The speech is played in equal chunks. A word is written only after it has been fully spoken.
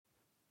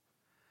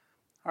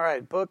All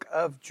right, book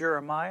of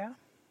Jeremiah.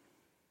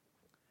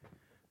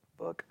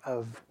 Book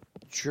of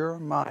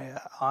Jeremiah.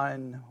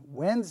 On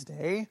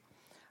Wednesday,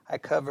 I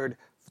covered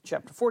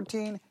chapter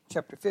 14,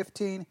 chapter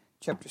 15,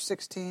 chapter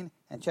 16,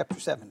 and chapter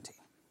 17.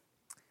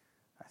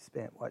 I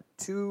spent,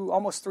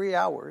 almost 3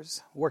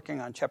 hours working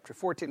on chapter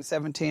 14 and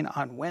 17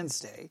 on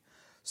Wednesday.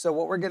 So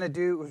what we're going to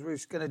do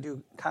is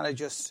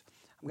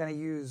I'm going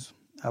to use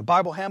a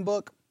Bible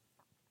handbook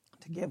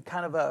to give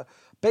kind of a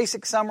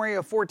basic summary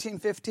of 14,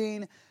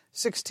 15,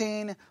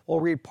 16.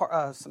 We'll read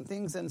some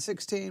things in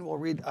 16. We'll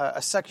read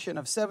a section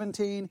of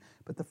 17.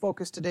 But the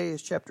focus today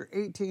is chapter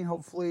 18,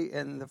 hopefully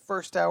in the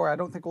first hour. I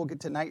don't think we'll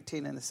get to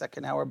 19 in the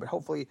second hour, but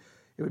hopefully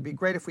it would be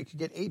great if we could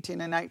get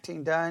 18 and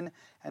 19 done.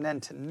 And then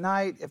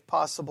tonight, if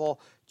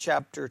possible,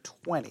 chapter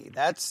 20.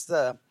 That's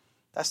the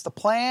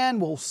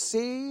plan. We'll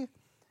see.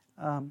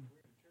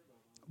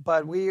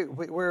 But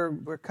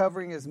we're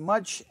covering as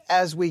much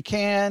as we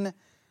can,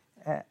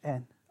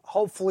 and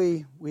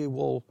hopefully we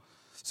will.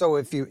 So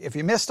if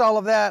you missed all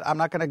of that, I'm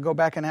not going to go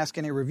back and ask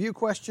any review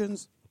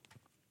questions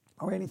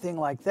or anything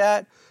like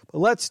that. But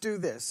let's do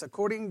this.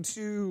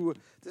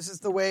 This is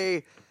the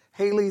way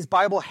Haley's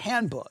Bible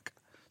Handbook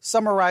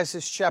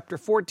summarizes chapter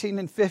 14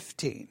 and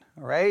 15.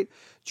 All right,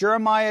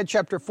 Jeremiah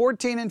chapter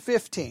 14 and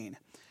 15.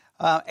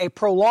 A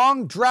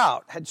prolonged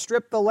drought had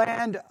stripped the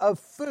land of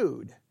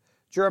food.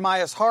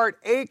 Jeremiah's heart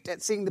ached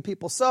at seeing the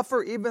people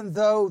suffer, even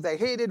though they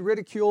hated,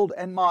 ridiculed,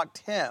 and mocked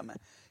him.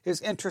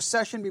 His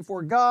intercession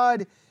before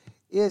God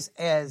is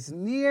as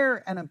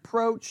near an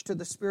approach to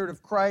the Spirit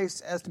of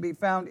Christ as to be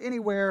found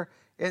anywhere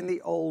in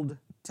the Old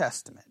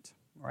Testament.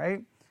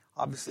 Right?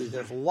 Obviously,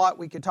 there's a lot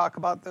we could talk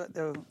about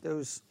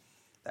that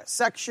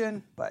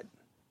section, but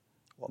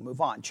we'll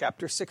move on.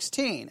 Chapter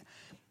 16.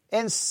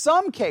 In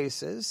some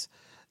cases,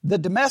 the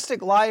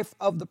domestic life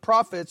of the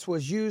prophets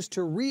was used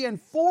to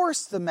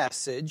reinforce the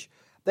message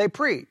they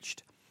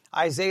preached.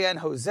 Isaiah and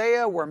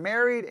Hosea were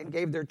married and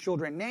gave their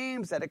children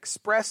names that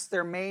expressed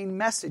their main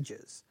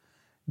messages.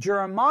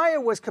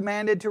 Jeremiah was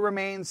commanded to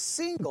remain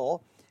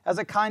single as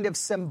a kind of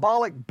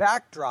symbolic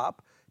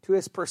backdrop to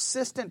his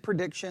persistent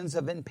predictions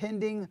of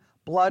impending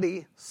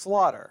bloody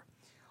slaughter.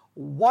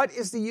 What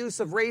is the use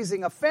of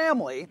raising a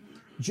family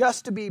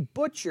just to be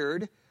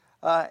butchered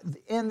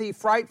in the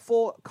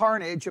frightful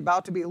carnage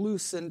about to be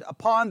loosened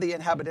upon the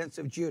inhabitants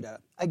of Judah?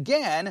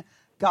 Again,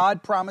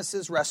 God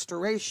promises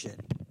restoration.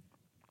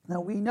 Now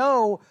we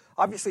know,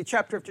 obviously,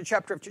 chapter after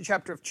chapter after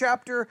chapter after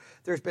chapter,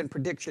 there's been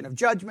prediction of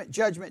judgment,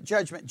 judgment,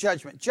 judgment,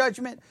 judgment,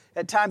 judgment.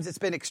 At times it's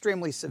been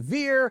extremely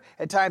severe.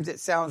 At times it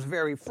sounds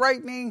very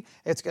frightening.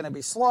 It's going to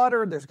be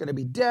slaughtered. There's going to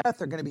be death.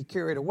 They're going to be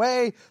carried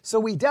away. So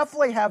we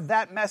definitely have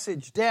that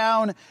message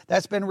down.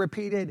 That's been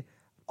repeated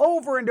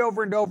over and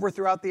over and over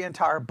throughout the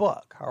entire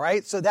book. All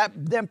right. So that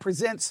then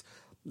presents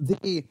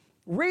the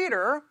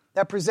reader,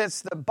 that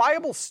presents the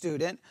Bible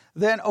student,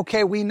 then,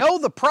 okay, we know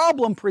the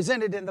problem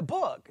presented in the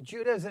book.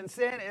 Judah's in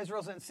sin,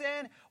 Israel's in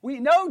sin.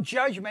 We know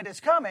judgment is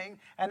coming,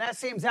 and that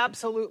seems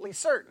absolutely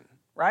certain,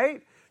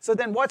 right? So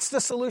then what's the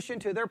solution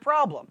to their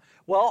problem?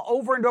 Well,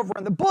 over and over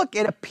in the book,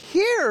 it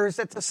appears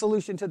that the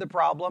solution to the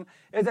problem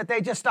is that they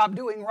just stop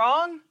doing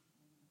wrong,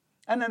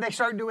 and then they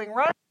start doing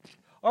right.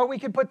 Or we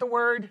could put the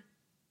word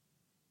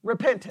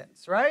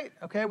repentance, right?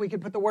 Okay, we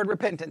could put the word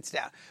repentance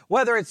down.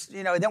 Whether it's,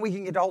 then we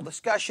can get the whole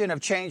discussion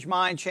of change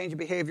mind, change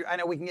behavior. I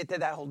know we can get to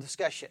that whole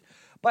discussion.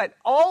 But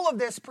all of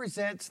this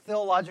presents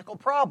theological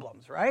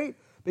problems, right?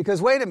 Because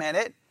wait a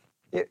minute,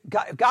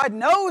 God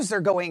knows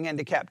they're going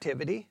into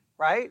captivity,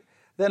 right?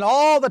 Then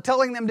all the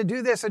telling them to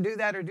do this or do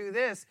that or do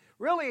this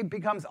really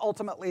becomes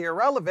ultimately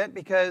irrelevant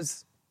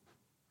because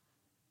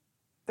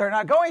they're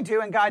not going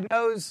to, and God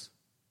knows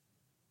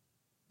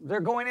they're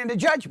going into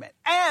judgment.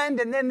 And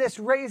then this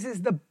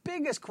raises the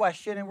biggest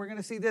question, and we're going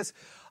to see this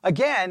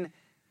again.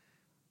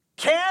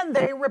 Can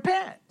they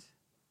repent?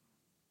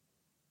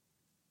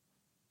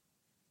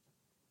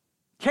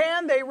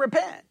 Can they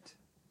repent?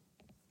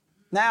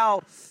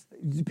 Now,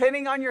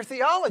 depending on your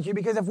theology,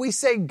 because if we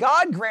say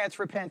God grants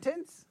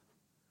repentance,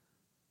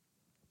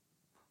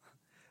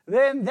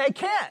 then they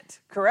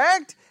can't,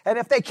 correct? And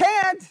if they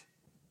can't,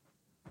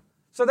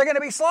 so they're going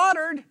to be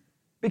slaughtered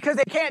because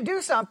they can't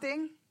do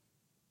something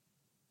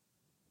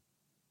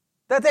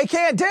that they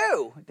can't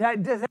do.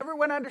 Does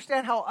everyone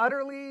understand how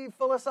utterly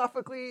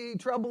philosophically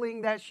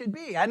troubling that should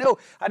be? I know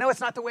it's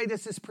not the way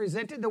this is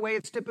presented. The way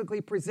it's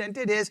typically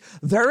presented is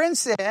they're in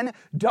sin,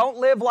 don't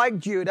live like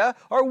Judah,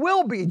 or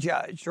will be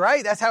judged,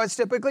 right? That's how it's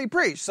typically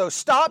preached. So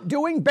stop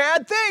doing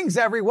bad things,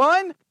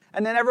 everyone.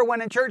 And then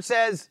everyone in church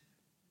says,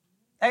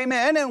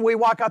 amen, and we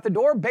walk out the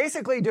door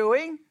basically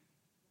doing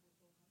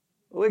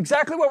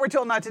exactly what we're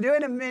told not to do,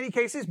 and in many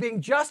cases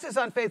being just as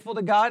unfaithful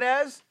to God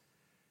as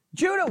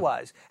Judah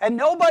was. And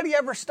nobody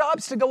ever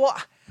stops to go, well,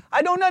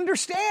 I don't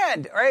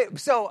understand, right?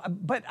 So,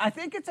 but I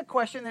think it's a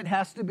question that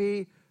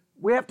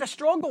we have to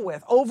struggle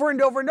with over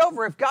and over and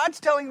over. If God's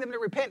telling them to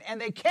repent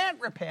and they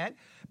can't repent,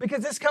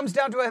 because this comes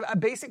down to a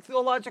basic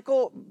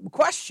theological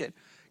question.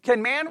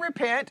 Can man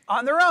repent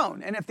on their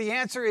own? And if the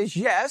answer is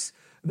yes,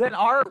 then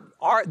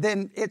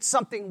then it's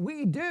something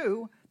we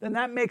do then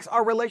that makes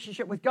our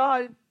relationship with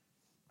God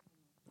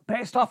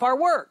based off our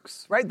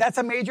works, right? That's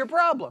a major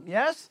problem,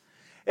 yes?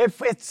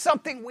 If it's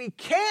something we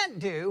can't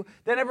do,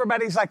 then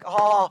everybody's like,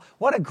 oh,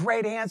 what a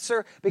great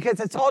answer, because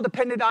it's all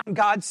dependent on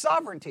God's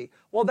sovereignty.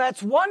 Well,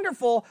 that's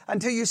wonderful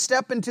until you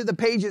step into the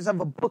pages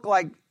of a book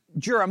like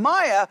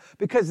Jeremiah,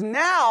 because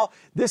now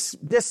this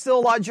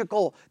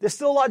theological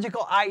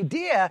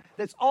idea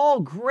that's all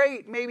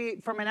great,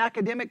 maybe from an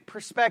academic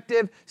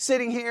perspective,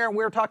 sitting here and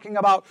we're talking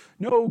about,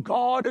 no,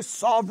 God is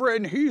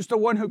sovereign, he's the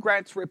one who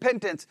grants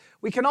repentance.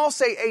 We can all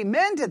say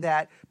amen to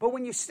that, but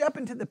when you step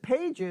into the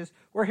pages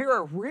where here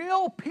are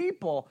real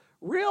people,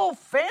 real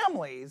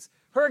families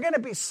who are going to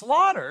be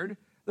slaughtered,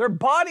 their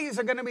bodies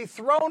are going to be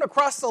thrown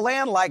across the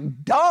land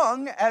like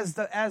dung, as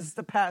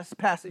the past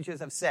passages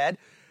have said,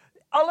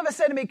 all of a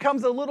sudden it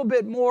becomes a little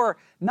bit more,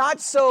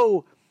 not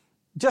so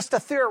just a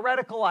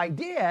theoretical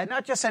idea,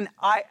 not just an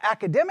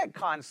academic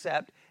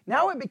concept.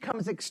 Now it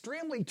becomes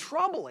extremely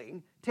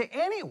troubling to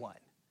anyone.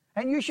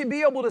 And you should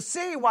be able to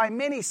see why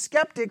many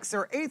skeptics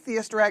or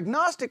atheists or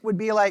agnostic would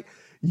be like,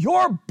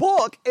 your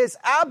book is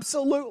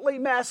absolutely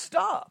messed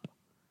up.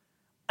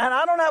 And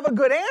I don't have a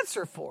good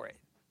answer for it.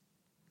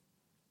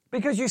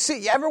 Because you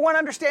see, everyone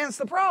understands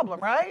the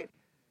problem, right?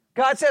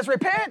 God says,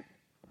 repent.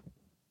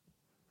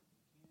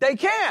 They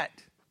can't.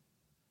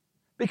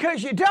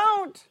 Because you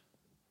don't,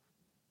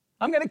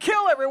 I'm going to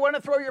kill everyone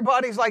and throw your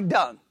bodies like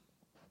dung.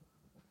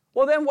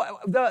 Well, then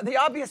the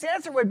obvious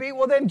answer would be,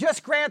 well, then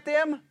just grant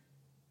them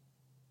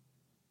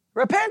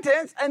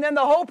repentance, and then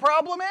the whole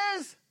problem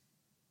is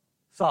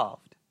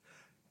solved.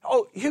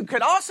 Oh, you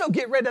could also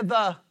get rid of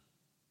the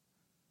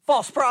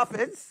false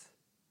prophets.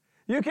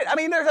 There's a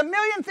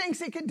million things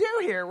he could do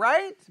here,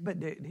 right? But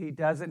he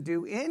doesn't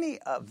do any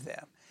of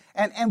them.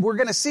 And we're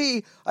going to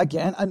see,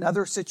 again,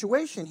 another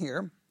situation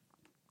here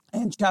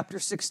in chapter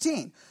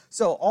 16.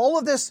 So all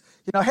of this,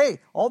 hey,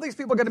 all these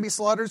people are going to be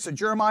slaughtered, so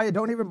Jeremiah,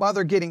 don't even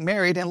bother getting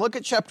married. And look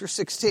at chapter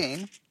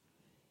 16.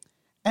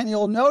 And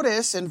you'll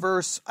notice in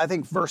verse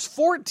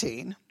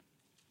 14,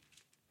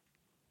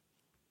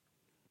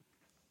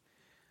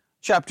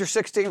 chapter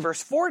 16,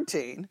 verse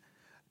 14,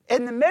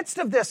 in the midst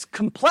of this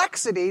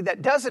complexity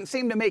that doesn't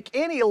seem to make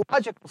any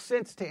logical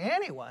sense to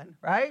anyone,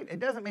 right? It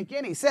doesn't make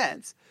any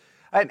sense.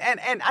 And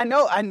I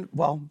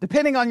know,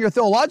 depending on your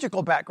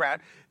theological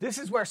background, this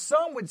is where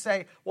some would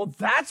say, well,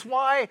 that's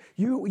why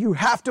you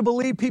have to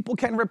believe people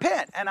can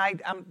repent.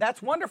 And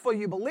that's wonderful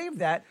you believe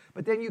that,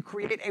 but then you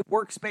create a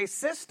works-based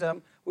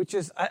system, which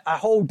is a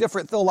whole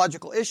different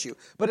theological issue.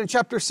 But in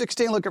chapter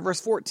 16, look at verse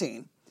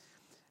 14.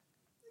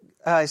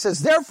 It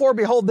says, therefore,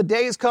 behold, the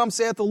days come,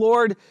 saith the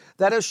Lord,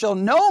 that it shall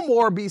no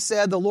more be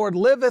said, the Lord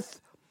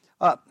liveth.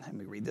 Let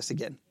me read this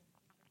again.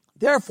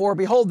 Therefore,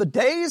 behold, the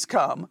days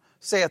come,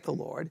 saith the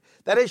Lord,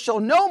 that it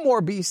shall no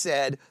more be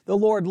said, the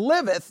Lord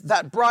liveth,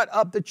 that brought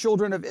up the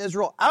children of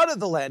Israel out of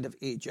the land of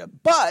Egypt.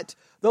 But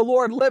the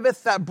Lord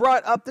liveth, that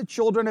brought up the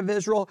children of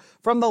Israel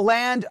from the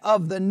land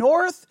of the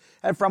north,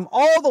 and from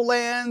all the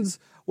lands,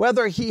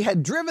 whether he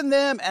had driven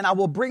them, and I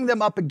will bring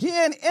them up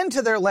again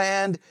into their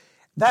land,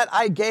 that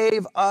I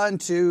gave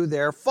unto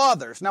their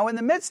fathers. Now, in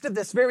the midst of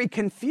this very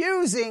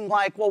confusing,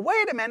 like, well,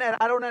 wait a minute,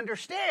 I don't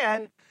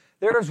understand,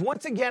 there is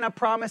once again a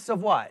promise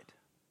of what?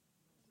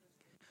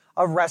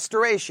 Of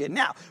restoration.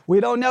 Now, we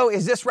don't know,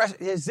 is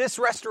this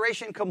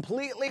restoration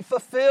completely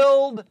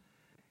fulfilled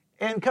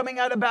in coming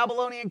out of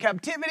Babylonian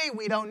captivity?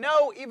 We don't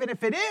know. Even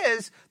if it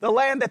is, the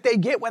land that they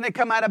get when they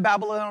come out of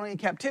Babylonian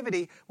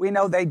captivity, we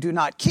know they do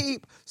not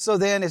keep. So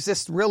then, is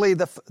this really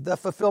the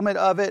fulfillment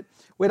of it?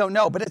 We don't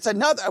know. But it's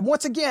another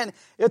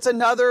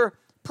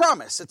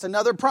promise. It's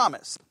another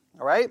promise.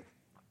 All right?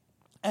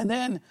 And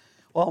then,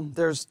 well,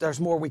 there's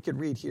more we could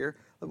read here,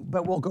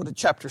 but we'll go to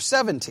chapter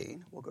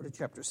 17.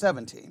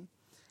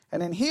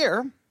 And in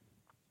here,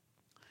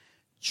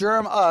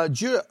 Jeremiah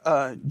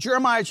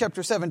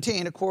chapter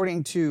 17,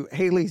 according to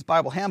Haley's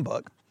Bible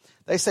Handbook,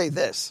 they say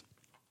this: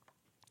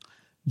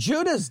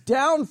 Judah's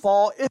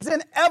downfall is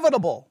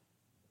inevitable.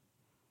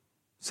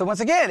 So once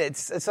again,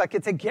 it's like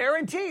it's a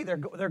guarantee they're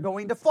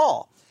going to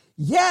fall.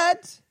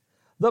 Yet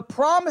the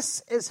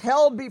promise is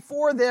held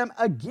before them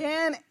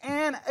again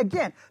and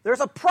again.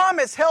 There's a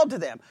promise held to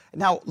them.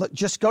 Now,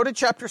 just go to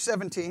chapter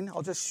 17.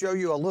 I'll just show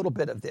you a little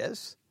bit of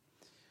this.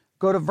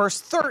 Go to verse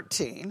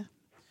 13.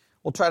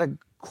 We'll try to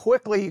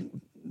quickly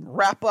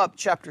wrap up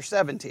chapter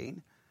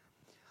 17.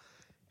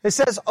 It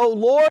says, O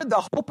Lord,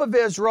 the hope of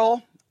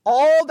Israel,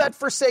 all that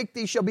forsake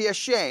thee shall be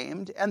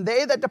ashamed, and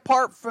they that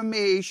depart from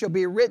me shall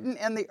be written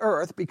in the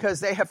earth,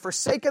 because they have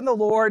forsaken the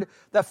Lord,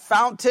 the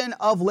fountain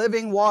of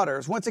living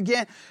waters. Once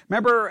again,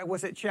 remember,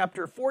 was it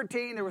chapter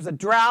 14? There was a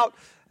drought.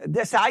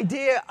 This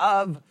idea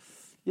of,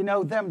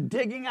 them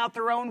digging out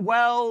their own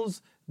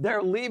wells,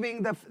 they're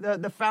leaving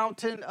the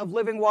fountain of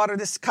living water.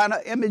 This kind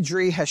of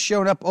imagery has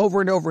shown up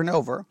over and over and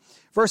over.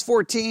 Verse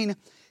 14,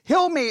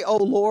 heal me, O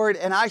Lord,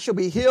 and I shall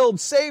be healed.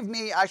 Save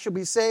me, I shall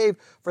be saved,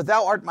 for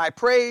thou art my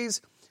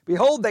praise.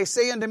 Behold, they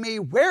say unto me,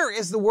 where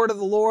is the word of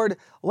the Lord?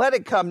 Let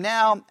it come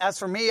now. As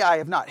for me, I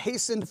have not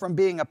hastened from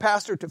being a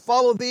pastor to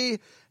follow thee,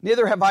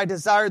 neither have I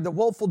desired the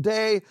woeful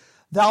day,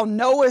 Thou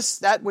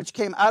knowest that which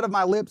came out of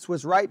my lips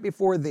was right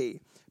before thee.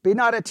 Be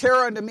not a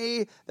terror unto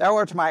me, thou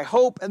art my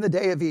hope in the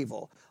day of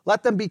evil.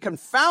 Let them be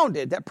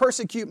confounded that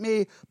persecute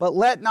me, but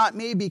let not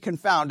me be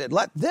confounded.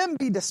 Let them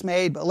be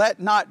dismayed, but let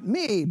not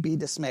me be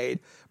dismayed.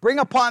 Bring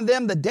upon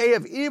them the day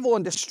of evil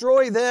and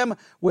destroy them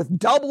with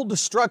double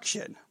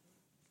destruction.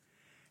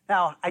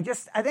 Now, I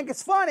think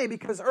it's funny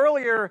because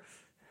earlier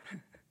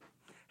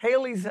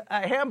Haley's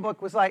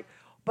handbook was like,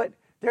 but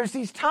there's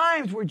these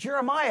times where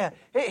Jeremiah,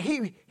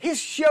 he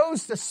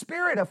shows the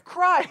Spirit of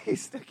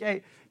Christ.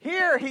 Okay,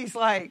 here he's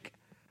like,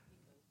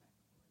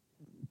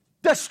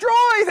 destroy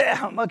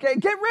them, okay?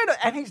 Get rid of,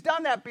 and he's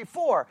done that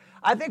before.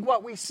 I think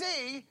what we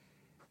see,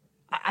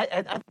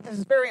 this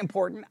is very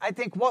important. I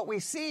think what we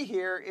see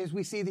here is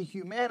we see the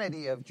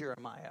humanity of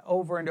Jeremiah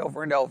over and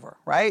over and over,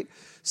 right?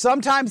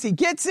 Sometimes he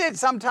gets it,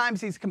 sometimes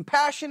he's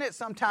compassionate,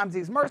 sometimes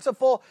he's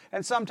merciful,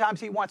 and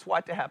sometimes he wants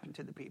what to happen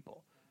to the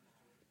people.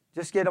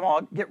 Just get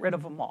rid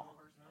of them all.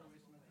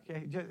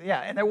 Okay,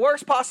 yeah, in the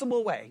worst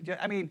possible way.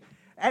 I mean,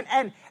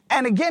 and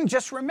again,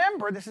 just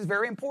remember, this is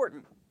very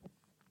important.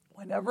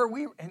 Whenever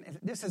and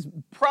this is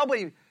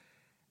probably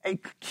a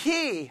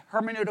key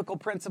hermeneutical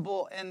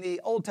principle in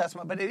the Old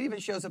Testament, but it even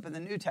shows up in the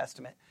New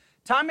Testament.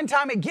 Time and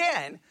time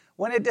again,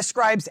 when it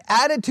describes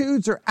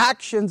attitudes or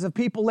actions of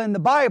people in the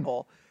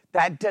Bible,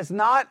 that does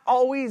not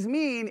always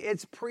mean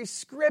it's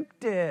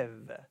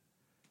prescriptive.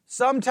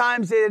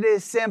 Sometimes it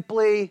is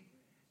simply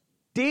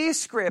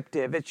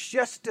descriptive. It's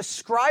just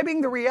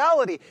describing the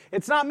reality.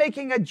 It's not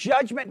making a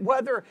judgment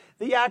whether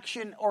the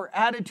action or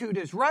attitude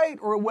is right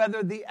or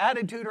whether the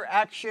attitude or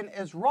action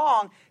is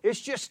wrong.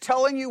 It's just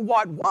telling you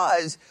what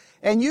was,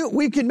 and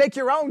we can make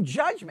your own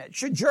judgment.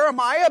 Should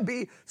Jeremiah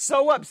be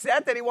so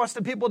upset that he wants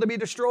the people to be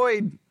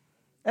destroyed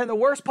in the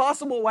worst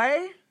possible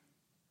way?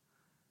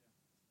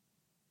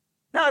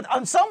 Now,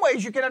 in some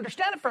ways, you can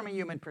understand it from a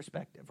human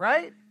perspective,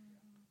 right?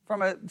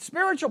 From a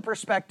spiritual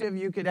perspective,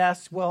 you could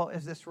ask, well,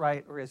 is this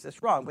right or is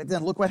this wrong? But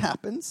then look what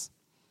happens.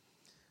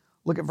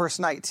 Look at verse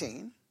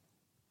 19.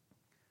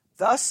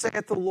 Thus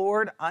saith the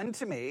Lord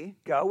unto me,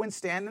 go and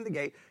stand in the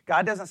gate.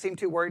 God doesn't seem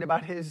too worried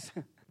about his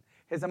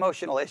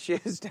emotional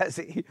issues, does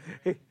he?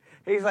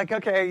 He's like,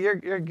 okay,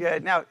 you're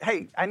good. Now,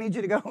 hey, I need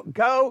you to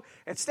go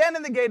and stand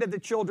in the gate of the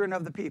children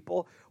of the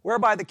people,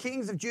 whereby the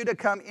kings of Judah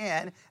come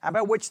in, and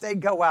by which they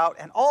go out,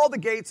 and all the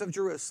gates of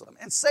Jerusalem.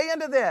 And say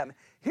unto them,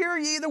 hear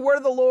ye the word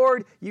of the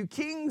Lord, you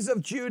kings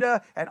of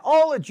Judah, and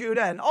all of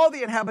Judah, and all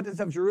the inhabitants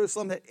of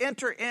Jerusalem that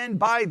enter in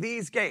by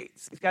these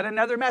gates. He's got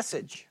another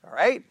message, all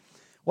right?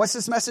 What's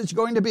this message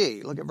going to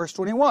be? Look at verse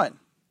 21.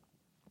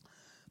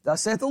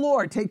 Thus saith the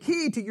Lord, take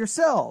heed to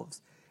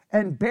yourselves,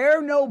 and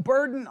bear no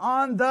burden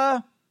on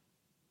the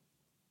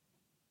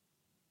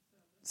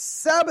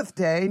Sabbath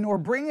day, nor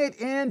bring it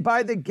in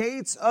by the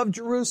gates of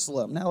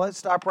Jerusalem. Now let's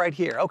stop right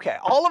here. Okay,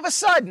 all of a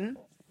sudden,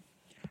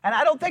 and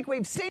I don't think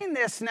we've seen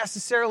this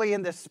necessarily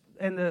in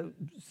the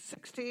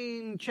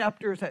 16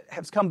 chapters that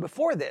have come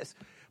before this,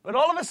 but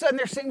all of a sudden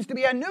there seems to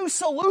be a new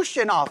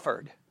solution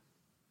offered.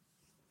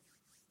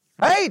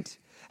 Right?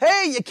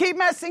 Hey, you keep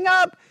messing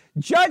up,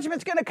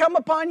 judgment's going to come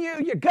upon you,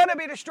 you're going to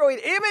be destroyed.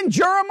 Even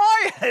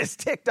Jeremiah is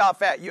ticked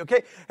off at you,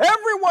 okay?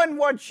 Everyone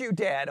wants you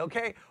dead,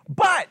 okay?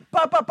 But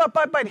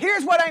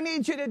here's what I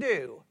need you to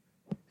do.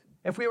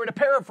 If we were to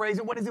paraphrase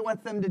it, what does he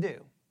want them to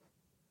do?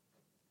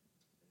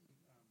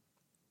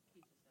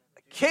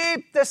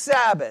 Keep the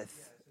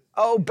Sabbath.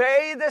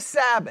 Obey the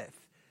Sabbath.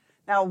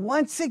 Now,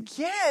 once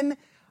again,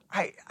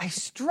 I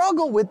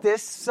struggle with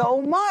this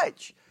so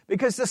much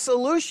because the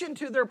solution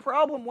to their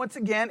problem, once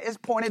again, is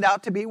pointed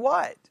out to be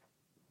what?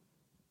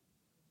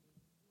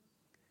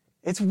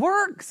 It's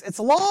works. It's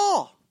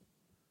law.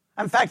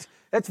 In fact,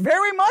 that's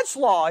very much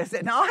law, is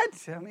it not?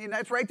 I mean,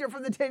 that's right there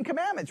from the Ten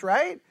Commandments,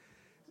 right?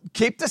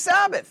 Keep the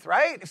Sabbath,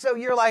 right? So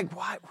you're like,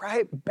 what?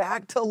 Right?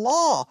 Back to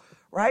law,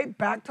 right?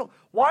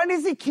 Why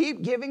does he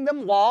keep giving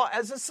them law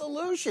as a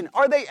solution?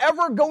 Are they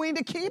ever going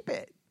to keep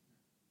it?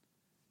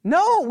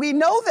 No, we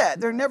know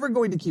that. They're never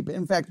going to keep it.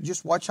 In fact,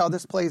 just watch how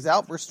this plays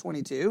out. Verse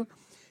 22.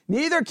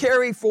 Neither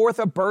carry forth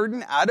a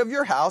burden out of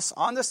your house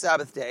on the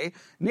Sabbath day,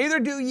 neither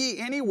do ye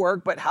any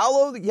work, but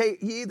hallow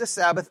ye the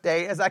Sabbath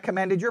day as I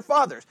commanded your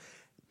fathers.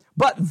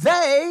 But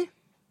they,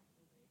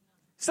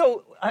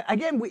 so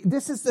again,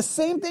 this is the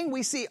same thing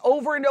we see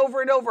over and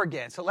over and over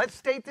again. So let's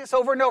state this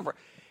over and over.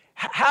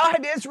 How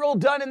had Israel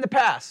done in the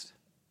past?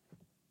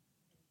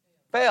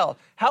 Failed.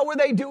 How were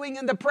they doing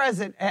in the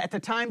present at the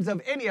times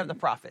of any of the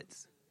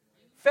prophets?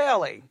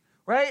 Failing,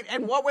 right?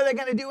 And what were they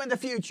going to do in the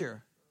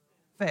future?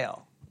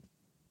 Fail.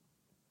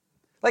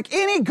 Like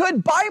any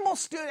good Bible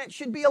student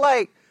should be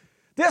like,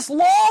 this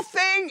law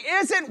thing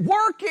isn't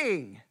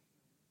working.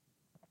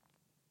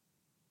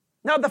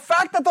 Now, the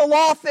fact that the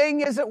law thing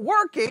isn't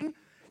working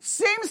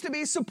seems to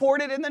be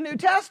supported in the New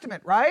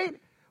Testament, right?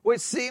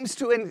 Which seems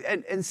to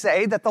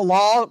say that the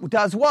law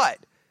does what?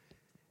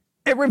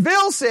 It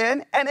reveals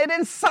sin and it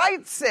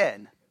incites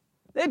sin.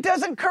 It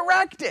doesn't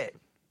correct it.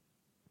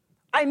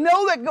 I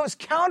know that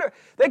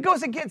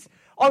goes against,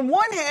 on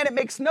one hand, it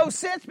makes no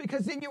sense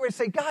because then you would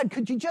say, God,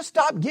 could you just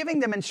stop giving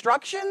them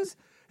instructions?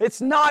 It's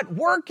not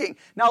working.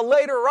 Now,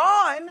 later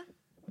on,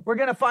 we're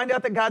going to find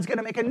out that God's going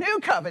to make a new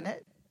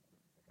covenant.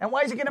 And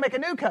why is he going to make a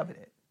new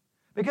covenant?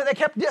 Because they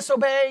kept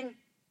disobeying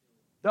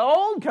the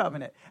old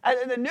covenant.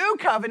 And the new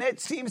covenant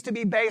seems to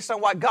be based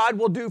on what God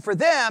will do for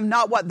them,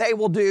 not what they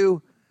will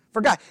do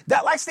for God.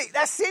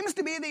 That seems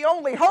to be the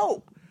only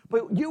hope.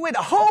 But you would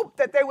hope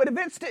that they would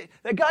have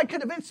that God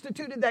could have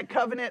instituted that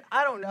covenant,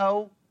 I don't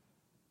know,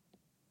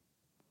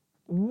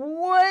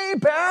 way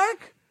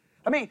back.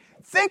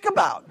 Think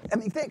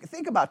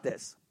about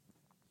this.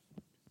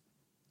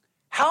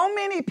 How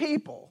many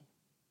people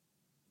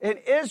in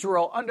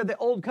Israel under the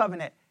old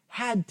covenant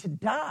had to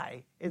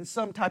die in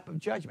some type of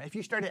judgment if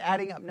you started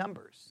adding up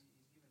numbers?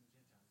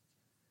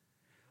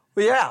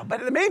 Well, yeah,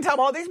 but in the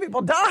meantime, all these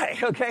people die,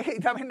 okay?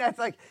 That's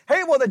like,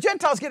 hey, well, the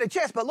Gentiles get a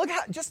chance, but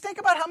just think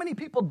about how many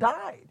people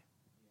died.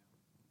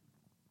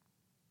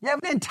 You have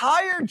an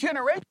entire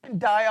generation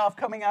die off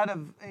coming out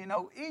of,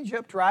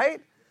 Egypt,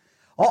 right?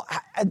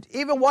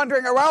 Even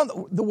wandering around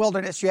the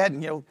wilderness, you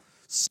had,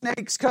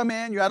 snakes come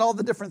in, you had all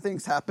the different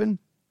things happen.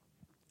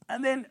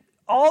 And then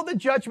all the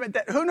judgment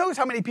who knows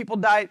how many people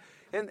died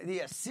in the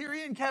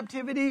Assyrian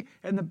captivity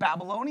and the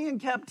Babylonian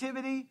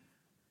captivity.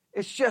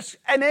 It's just,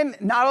 and then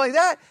not only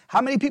that, how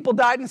many people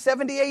died in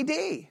 70 AD?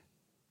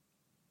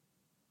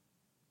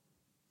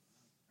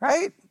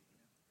 Right?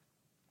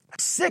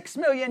 6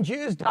 million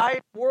Jews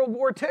died in World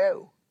War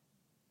II.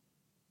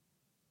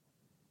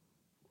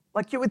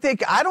 Like you would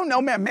think, I don't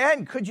know,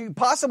 man, could you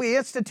possibly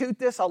institute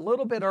this a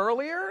little bit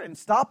earlier and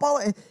stop all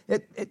it?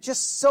 It's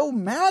just so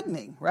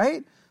maddening,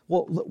 right?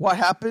 Well, what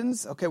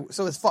happens? Okay,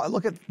 so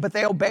but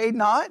they obeyed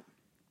not.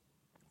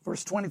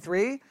 Verse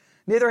 23,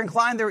 neither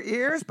inclined their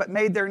ears, but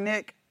made their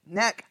neck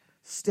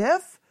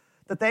stiff,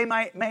 that they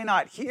may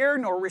not hear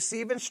nor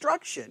receive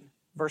instruction.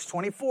 Verse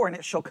 24, and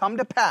it shall come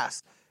to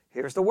pass.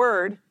 Here's the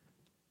word.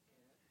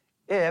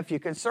 If, you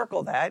can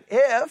circle that.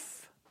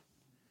 If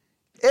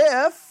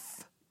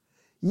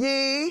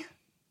ye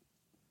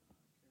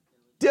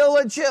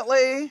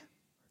diligently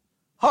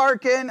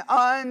hearken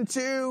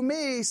unto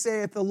me,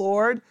 saith the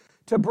Lord,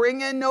 to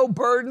bring in no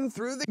burden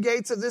through the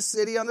gates of this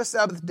city on the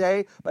Sabbath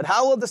day, but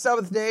hallow the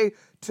Sabbath day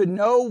to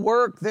no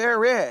work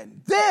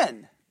therein.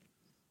 Then,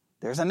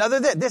 there's another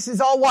then. This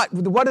is all what?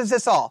 What is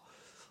this all?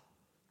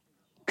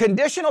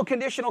 Conditional,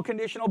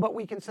 but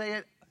we can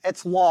say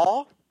it's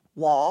law.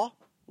 But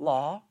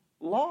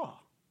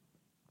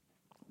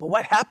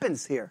what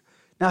happens here?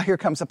 Now here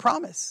comes a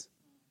promise.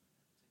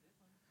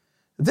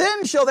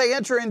 Then shall they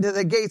enter into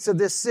the gates of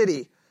this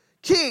city,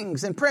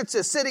 kings and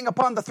princes sitting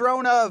upon the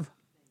throne of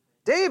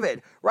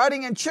David,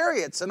 riding in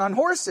chariots and on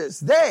horses,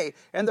 they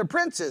and their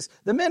princes,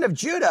 the men of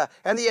Judah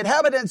and the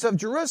inhabitants of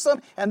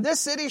Jerusalem, and this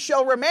city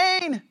shall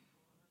remain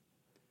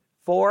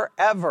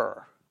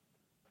forever.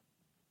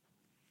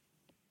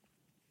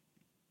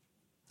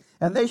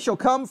 And they shall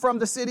come from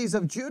the cities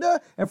of Judah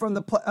and from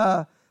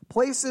the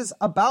places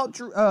about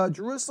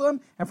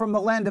Jerusalem and from the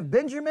land of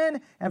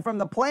Benjamin and from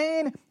the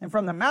plain and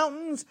from the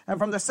mountains and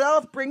from the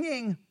south,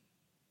 bringing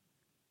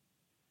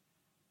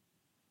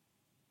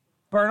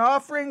burnt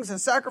offerings and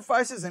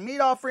sacrifices and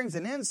meat offerings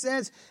and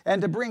incense,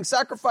 and to bring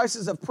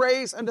sacrifices of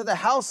praise unto the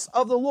house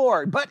of the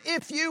Lord. But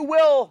if you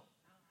will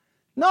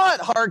not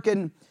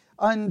hearken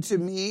unto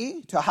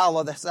me to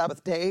hallow the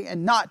Sabbath day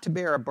and not to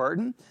bear a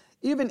burden,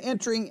 even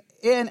entering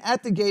in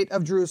at the gate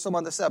of Jerusalem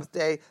on the Sabbath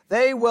day,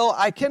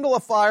 I kindle a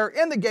fire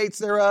in the gates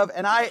thereof,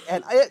 and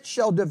it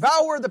shall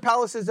devour the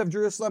palaces of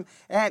Jerusalem,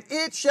 and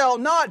it shall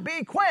not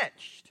be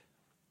quenched.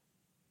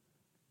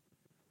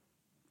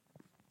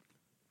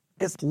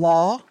 It's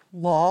law.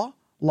 Now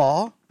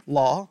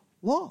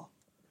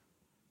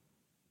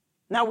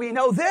we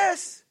know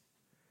this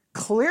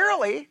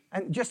clearly,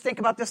 and just think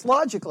about this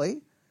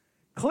logically.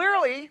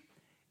 Clearly,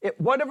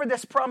 whatever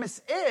this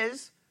promise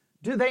is,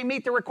 do they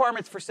meet the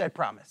requirements for said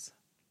promise?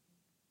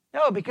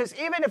 No, because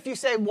even if you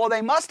say, well,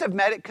 they must have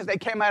met it because they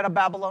came out of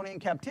Babylonian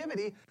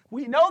captivity,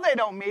 we know they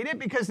don't meet it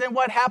because then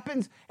what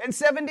happens in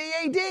 70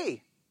 AD?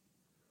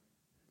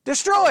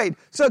 Destroyed.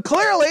 So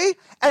clearly,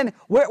 and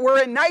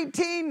we're in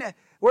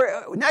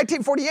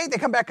 1948, they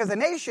come back as a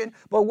nation,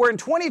 but we're in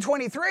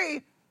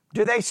 2023.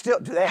 Do they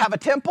have a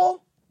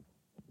temple?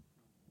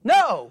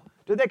 No.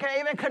 Do they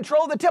even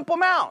control the Temple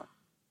Mount?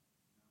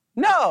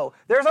 No.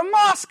 There's a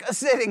mosque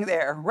sitting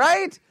there,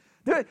 right?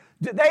 Do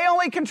they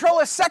only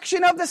control a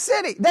section of the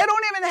city? They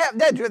don't even have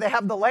that. Do they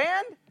have the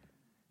land?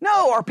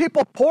 No. Are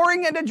people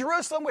pouring into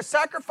Jerusalem with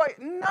sacrifice?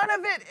 None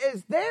of it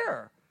is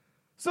there.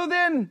 So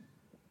then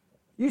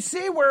you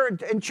see where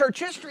in church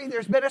history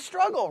there's been a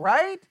struggle,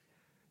 right?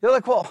 You're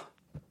like, well,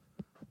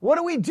 what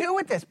do we do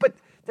with this? But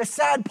the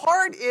sad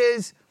part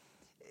is,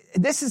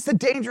 this is the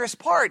dangerous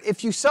part.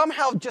 If you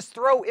somehow just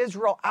throw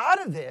Israel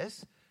out of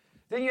this,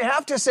 then you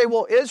have to say,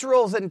 well,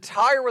 Israel's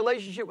entire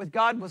relationship with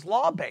God was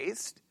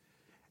law-based,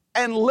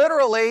 and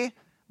literally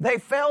they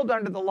failed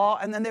under the law,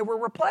 and then they were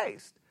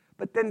replaced.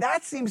 But then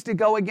that seems to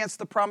go against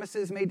the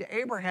promises made to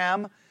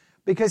Abraham,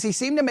 because he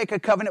seemed to make a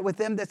covenant with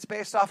them that's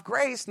based off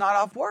grace, not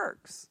off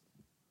works.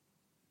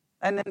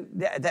 And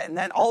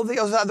then all of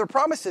those other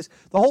promises,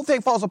 the whole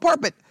thing falls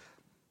apart. But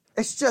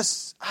it's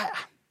just,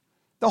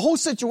 the whole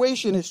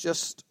situation is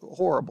just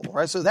horrible,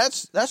 right? So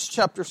that's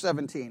chapter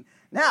 17.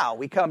 Now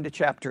we come to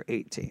chapter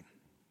 18.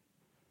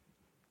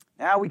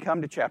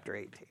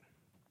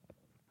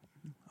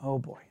 Oh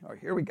boy. All right,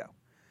 here we go.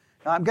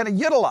 Now I'm going to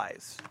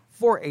utilize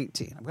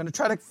 4:18. I'm going to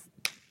try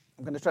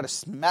to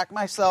smack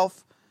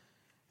myself,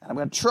 and I'm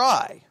going to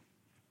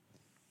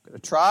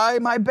try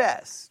my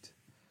best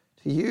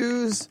to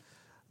use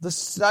the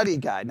study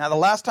guide. Now, the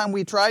last time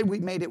we tried, we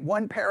made it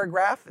one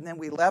paragraph, and then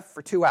we left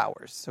for 2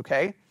 hours,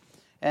 okay?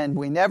 And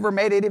we never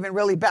made it even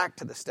really back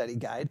to the study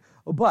guide.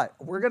 But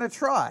we're going to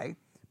try.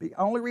 The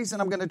only reason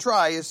I'm going to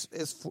try is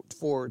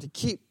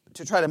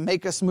to try to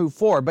make us move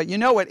forward. But you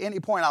know, at any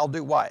point, I'll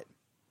do what?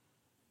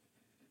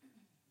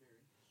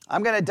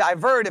 I'm going to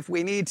divert if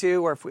we need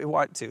to or if we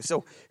want to.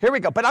 So here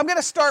we go. But I'm going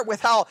to start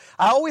with how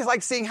I always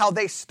like seeing how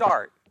they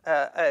start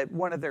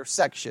one of their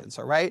sections,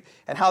 all right,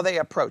 and how they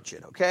approach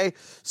it, okay?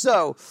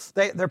 So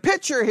their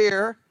picture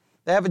here,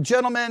 they have a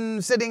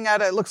gentleman sitting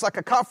at it looks like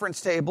a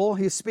conference table.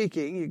 He's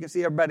speaking. You can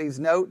see everybody's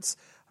notes.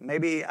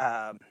 Maybe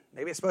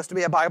it's supposed to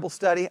be a Bible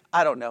study.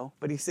 I don't know,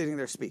 but he's sitting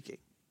there speaking,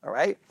 all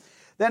right?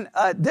 Then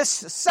this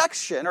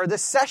section or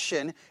this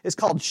session is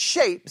called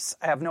Shapes.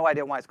 I have no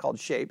idea why it's called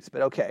Shapes,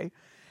 but okay.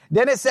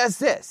 Then it says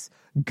this: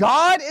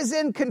 God is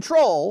in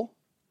control,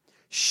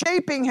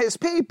 shaping his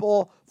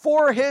people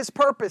for his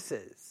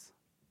purposes.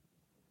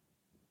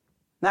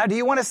 Now, do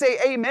you want to say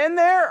amen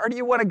there, or do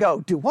you want to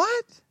go, do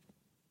what?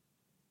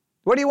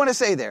 What do you want to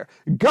say there?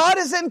 God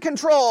is in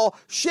control,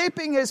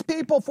 shaping his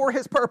people for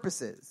his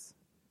purposes.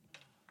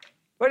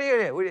 What do you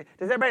do?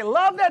 Does everybody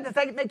love that? Does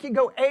that make you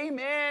go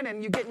amen,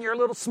 and you get in your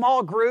little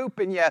small group,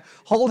 and you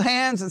hold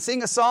hands and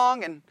sing a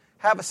song and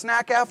have a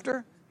snack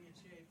after?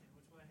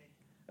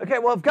 Okay,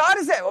 well, if God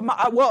is that,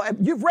 well,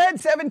 you've read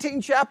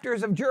 17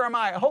 chapters of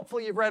Jeremiah.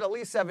 Hopefully you've read at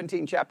least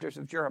 17 chapters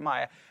of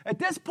Jeremiah. At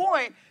this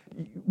point,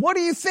 what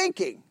are you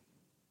thinking?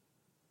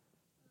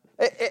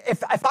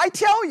 If I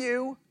tell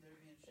you,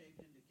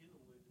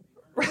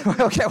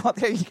 okay, well,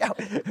 there you go.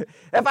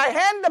 If I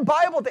hand the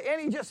Bible to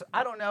any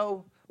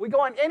we go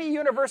on any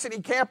university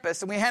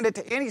campus and we hand it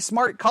to any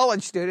smart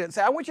college student and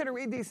say, I want you to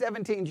read these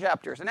 17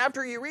 chapters. And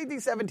after you read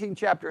these 17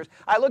 chapters,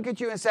 I look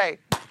at you and say,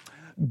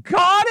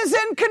 God is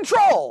in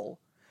control.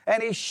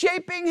 And he's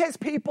shaping his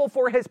people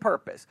for his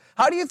purpose.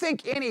 How do you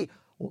think any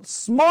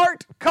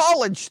smart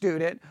college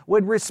student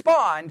would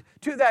respond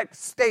to that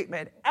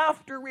statement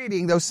after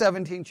reading those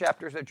 17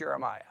 chapters of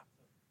Jeremiah?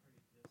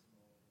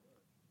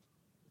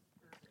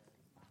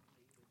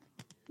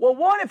 Well,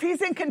 one, if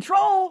he's in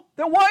control,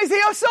 then why is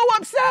he so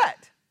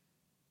upset?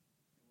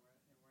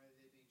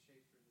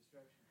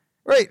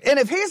 Right, and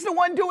if he's the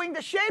one doing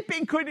the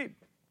shaping, couldn't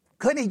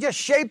he just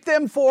shape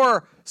them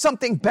for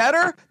something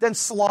better than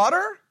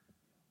slaughter?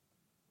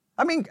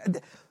 I mean,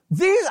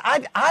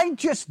 I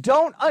just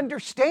don't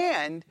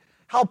understand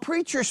how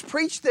preachers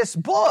preach this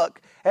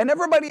book and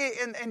everybody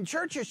in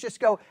churches just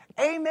go,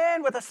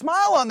 amen, with a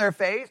smile on their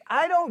face.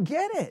 I don't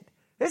get it.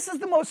 This is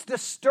the most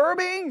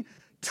disturbing,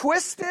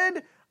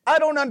 twisted, I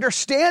don't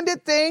understand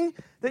it thing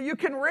that you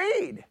can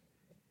read.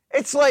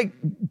 It's like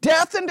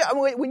death and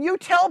when you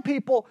tell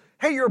people,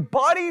 hey, your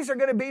bodies are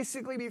going to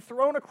basically be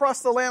thrown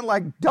across the land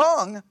like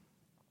dung,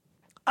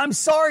 I'm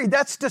sorry,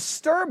 that's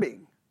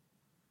disturbing.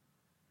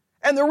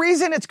 And the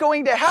reason it's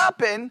going to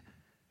happen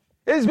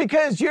is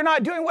because you're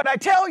not doing what I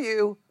tell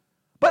you,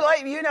 but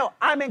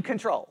I'm in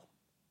control.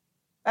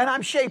 And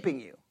I'm shaping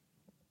you.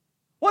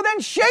 Well, then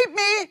shape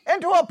me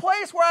into a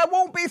place where I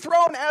won't be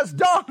thrown as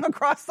dung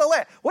across the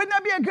land. Wouldn't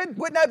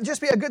that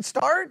just be a good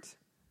start?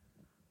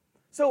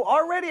 So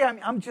already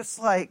I'm just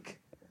like,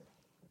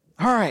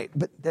 all right,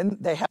 but then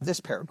they have this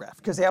paragraph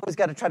because they always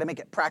got to try to make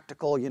it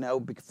practical,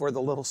 for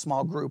the little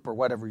small group or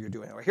whatever you're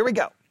doing. All right, here we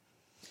go.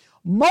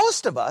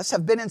 Most of us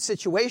have been in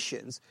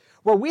situations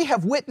where we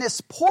have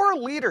witnessed poor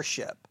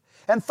leadership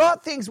and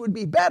thought things would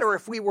be better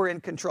if we were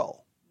in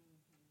control.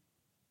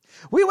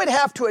 We would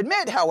have to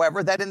admit,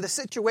 however, that in the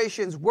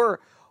situations where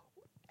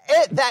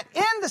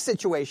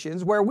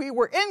we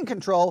were in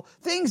control,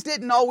 things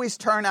didn't always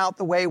turn out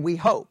the way we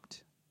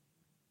hoped.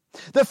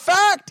 The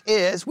fact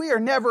is, we are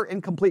never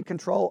in complete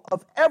control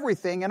of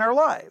everything in our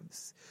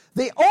lives.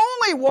 The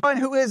only one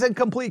who is in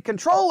complete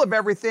control of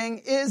everything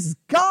is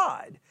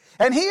God.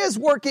 And he is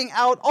working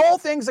out all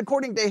things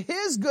according to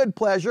his good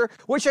pleasure,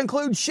 which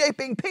includes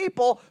shaping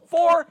people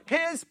for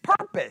his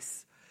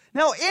purpose.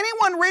 Now,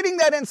 anyone reading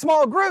that in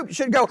small groups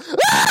should go,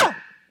 ah!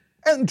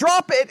 And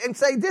drop it and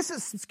say, this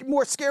is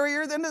more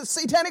scarier than the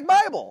Satanic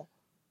Bible.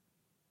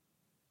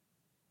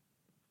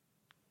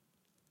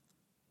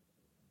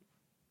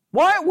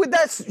 Why would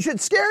that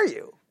should scare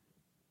you?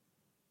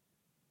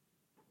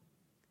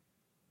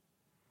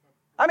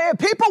 I mean, if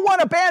people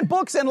want to ban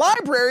books in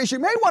libraries, you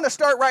may want to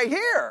start right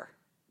here.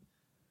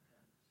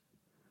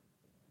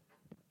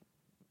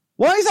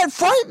 Why is that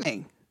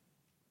frightening?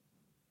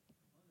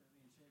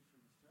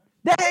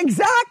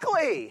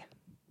 Exactly.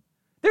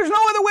 There's no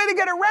other way to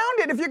get around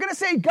it. If you're going to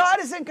say God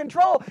is in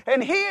control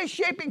and he is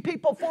shaping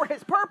people for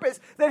his purpose,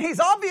 then he's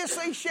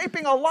obviously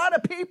shaping a lot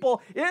of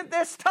people in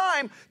this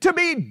time to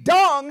be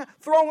dung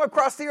thrown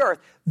across the earth.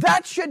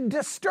 That should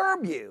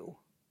disturb you.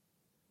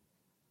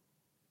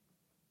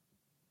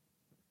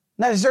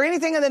 Now, is there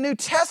anything in the New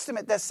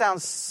Testament that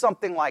sounds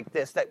something like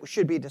this that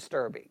should be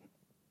disturbing?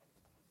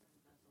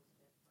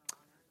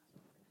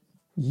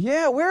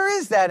 Yeah, where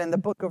is that in the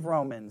book of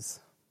Romans?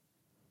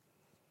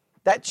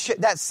 That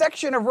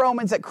section of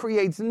Romans that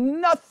creates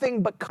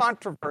nothing but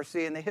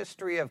controversy in the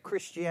history of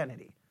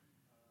Christianity.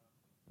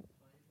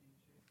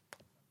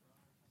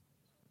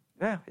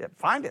 Yeah,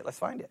 find it. Let's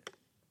find it.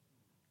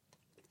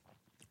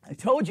 I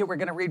told you we're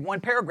going to read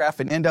one paragraph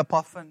and end up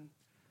often.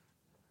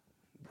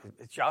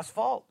 It's Josh's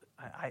fault.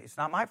 It's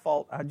not my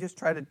fault. I just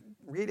try to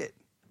read it.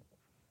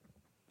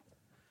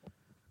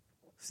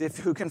 See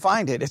who can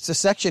find it. It's a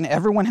section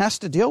everyone has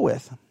to deal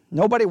with.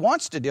 Nobody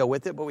wants to deal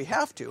with it, but we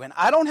have to. And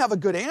I don't have a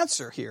good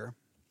answer here.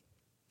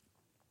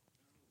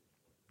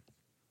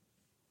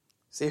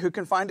 See who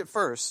can find it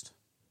first.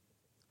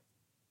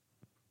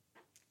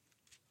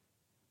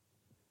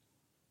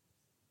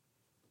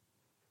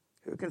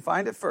 Who can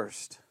find it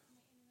first?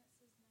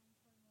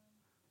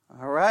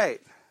 All right.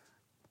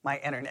 My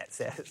internet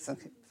says.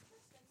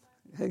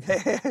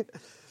 Okay.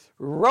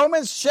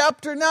 Romans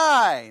chapter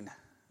 9.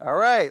 All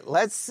right.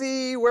 Let's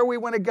see where we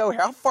want to go.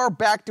 How far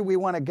back do we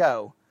want to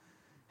go?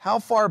 How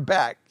far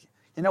back?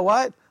 You know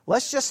what?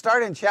 Let's just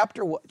start in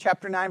chapter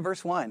 9,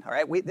 verse 1. All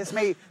right? This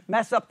may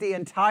mess up the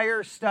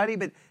entire study,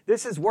 but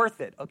this is worth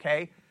it,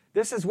 okay?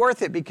 This is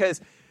worth it because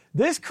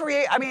this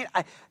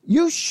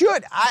you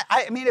should.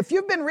 I mean, if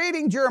you've been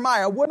reading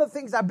Jeremiah, one of the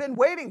things I've been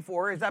waiting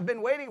for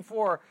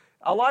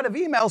a lot of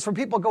emails from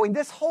people going,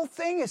 this whole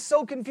thing is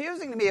so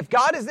confusing to me. If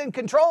God is in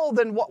control,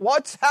 then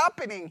what's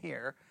happening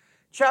here?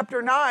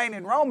 Chapter 9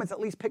 in Romans at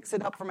least picks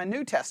it up from a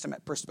New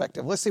Testament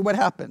perspective. Let's see what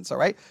happens, all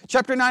right?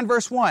 Chapter 9,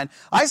 verse 1.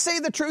 I say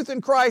the truth in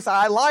Christ,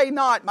 I lie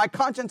not, my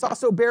conscience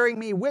also bearing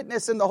me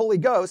witness in the Holy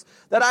Ghost,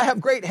 that I have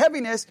great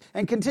heaviness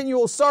and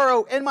continual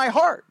sorrow in my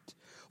heart.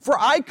 For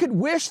I could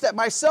wish that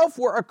myself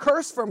were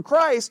accursed from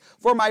Christ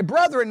for my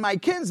brethren, my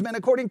kinsmen,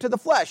 according to the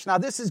flesh. Now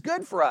this is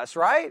good for us,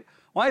 right?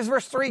 Why is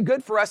verse 3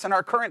 good for us in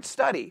our current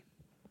study?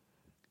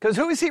 Because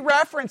who is he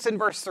referenced in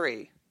verse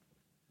 3?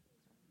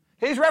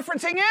 He's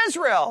referencing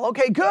Israel.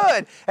 Okay,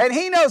 good. And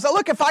he knows,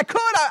 look, if I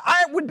could,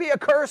 I would be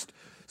accursed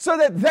so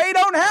that they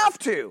don't have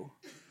to.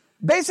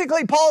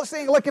 Basically, Paul is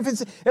saying, look,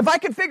 if I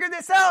could figure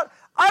this out,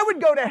 I would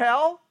go to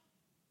hell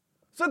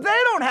so they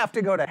don't have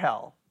to go to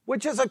hell,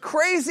 which is a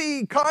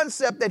crazy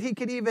concept that he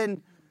could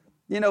even,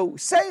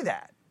 say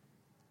that.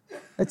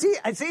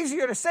 It's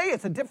easier to say.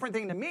 It's a different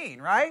thing to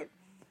mean, right?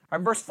 All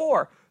right, verse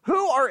 4.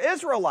 Who are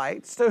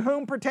Israelites to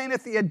whom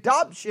pertaineth the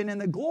adoption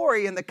and the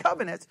glory and the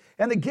covenants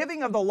and the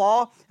giving of the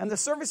law and the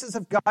services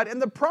of God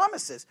and the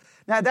promises?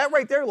 Now that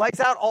right there lays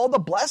out all the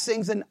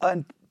blessings and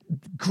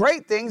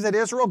great things that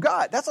Israel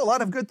got. That's a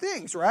lot of good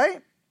things,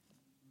 right?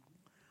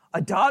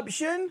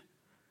 Adoption,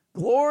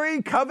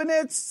 glory,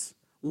 covenants,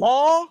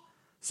 law.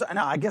 So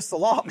now I guess the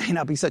law may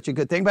not be such a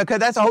good thing because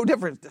that's a whole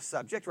different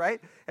subject, right?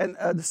 And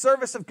the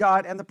service of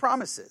God and the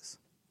promises.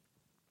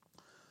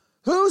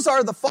 Whose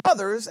are the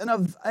fathers, and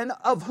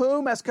of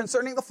whom, as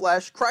concerning the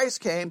flesh,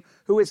 Christ came,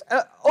 who is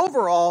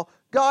over all,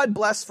 God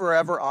blessed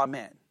forever.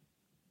 Amen.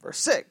 Verse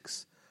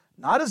 6.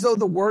 Not as though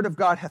the word of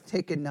God hath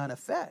taken none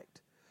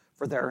effect,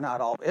 for they are not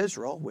all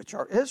Israel, which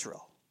are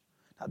Israel.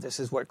 Now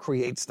this is what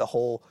creates the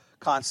whole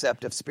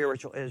concept of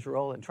spiritual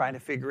Israel and trying to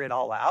figure it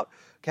all out.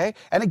 Okay?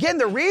 And again,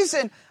 the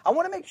reason, I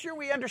want to make sure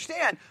we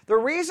understand, the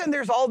reason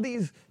there's all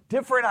these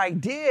different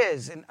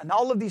ideas and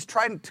all of these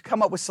trying to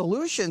come up with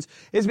solutions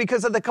is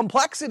because of the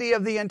complexity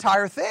of the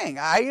entire thing.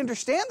 I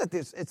understand that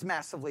it's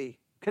massively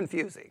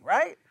confusing,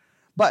 right?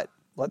 But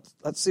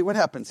let's see what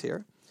happens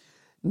here.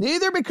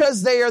 Neither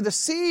because they are the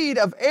seed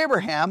of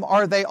Abraham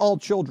are they all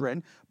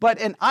children, but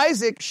in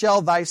Isaac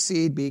shall thy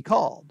seed be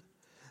called.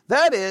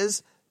 That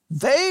is,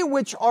 they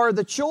which are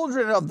the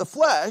children of the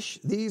flesh,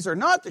 these are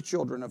not the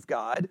children of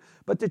God,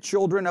 but the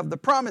children of the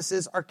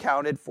promises are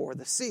counted for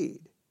the seed.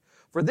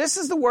 For this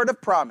is the word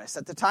of promise.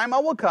 At the time I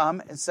will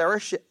come, and Sarah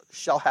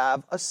shall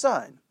have a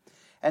son.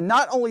 And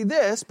not only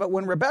this, but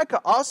when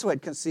Rebekah also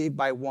had conceived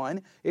by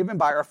one, even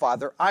by her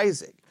father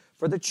Isaac.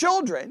 For the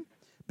children,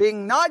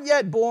 being not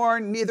yet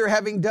born, neither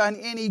having done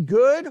any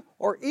good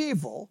or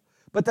evil,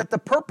 but that the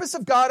purpose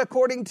of God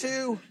according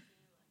to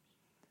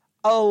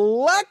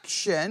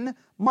election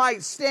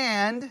might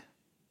stand,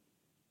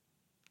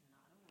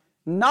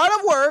 not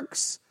of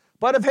works,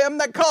 but of him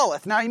that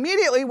calleth. Now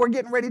immediately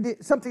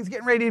something's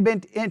getting ready to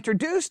be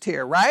introduced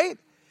here, right?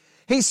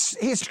 He's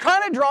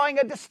kind of drawing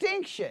a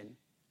distinction.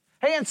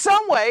 Hey, in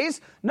some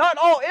ways, not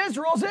all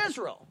Israel's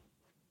Israel.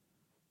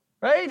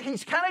 Right?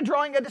 He's kind of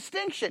drawing a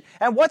distinction.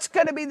 And what's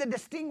going to be the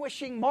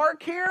distinguishing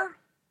mark here?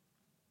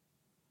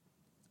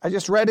 I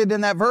just read it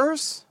in that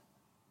verse.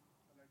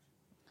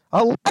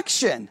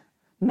 Election.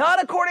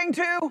 Not according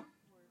to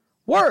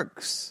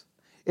works.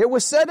 It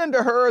was said unto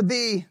her,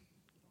 the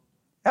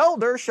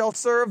elder shall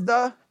serve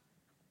the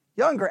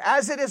younger.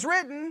 As it is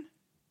written,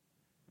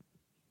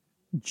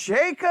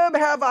 Jacob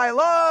have I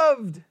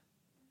loved,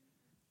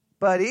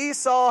 but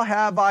Esau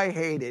have I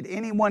hated.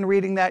 Anyone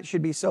reading that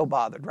should be so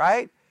bothered,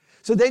 right?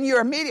 So then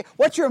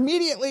what's your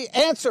immediately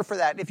answer for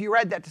that if you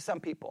read that to some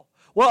people?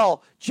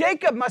 Well,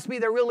 Jacob must be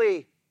the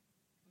really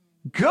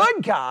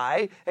good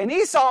guy, and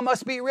Esau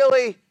must be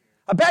really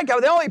a bad guy.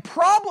 The only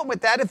problem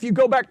with that, if you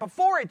go back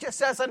before, it just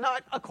says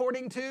not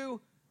according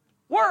to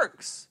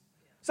works.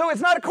 So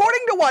it's not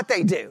according to what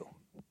they do.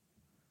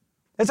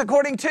 It's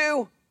according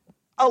to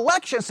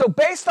election. So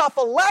based off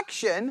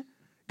election,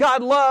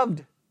 God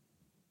loved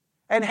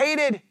and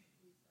hated.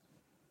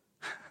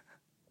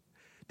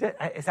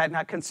 Is that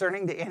not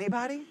concerning to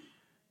anybody?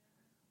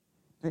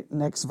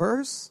 Next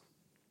verse.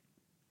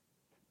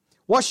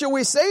 What shall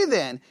we say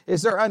then?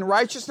 Is there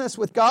unrighteousness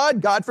with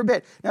God? God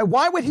forbid. Now,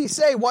 why would he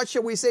say, what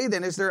shall we say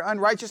then? Is there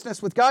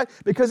unrighteousness with God?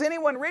 Because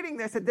anyone reading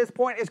this at this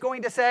point is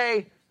going to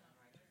say,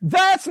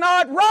 that's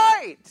not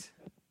right.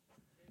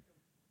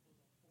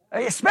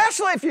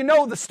 Especially if you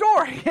know the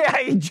story.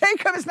 Yeah,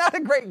 Jacob is not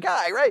a great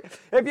guy, right?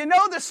 If you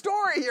know the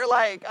story, you're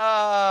like,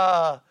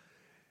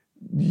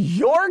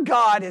 your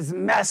God is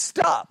messed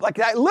up. Like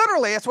that,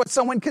 literally, that's what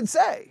someone could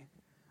say.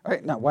 All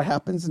right, now what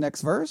happens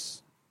next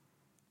verse?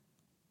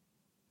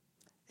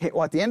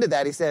 Well, at the end of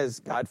that, he says,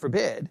 God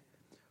forbid.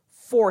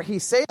 For he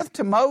saith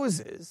to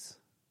Moses,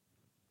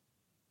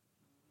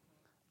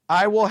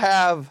 I will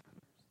have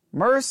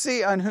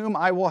mercy on whom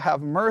I will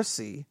have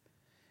mercy,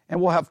 and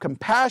will have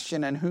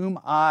compassion on whom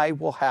I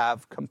will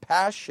have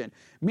compassion.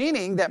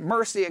 Meaning that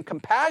mercy and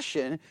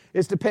compassion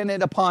is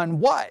dependent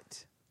upon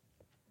what?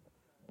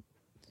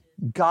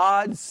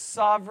 God's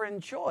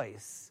sovereign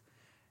choice.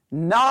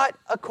 Not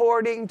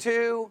according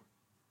to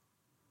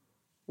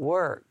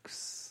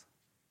works.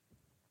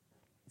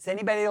 Is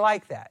anybody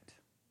like that?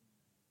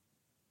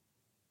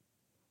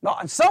 No,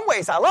 in some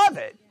ways I love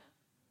it.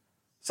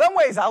 Some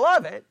ways I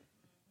love it.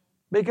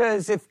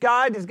 Because if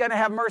God is going to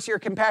have mercy or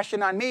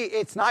compassion on me,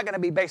 it's not going to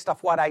be based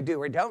off what I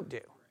do or don't do.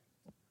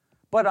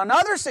 But on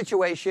other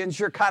situations,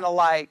 you're kind of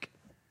like,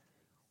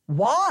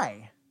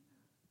 why?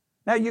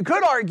 Now, you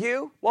could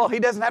argue, well, he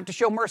doesn't have to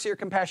show mercy or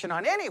compassion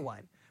on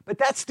anyone. But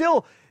that's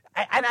still,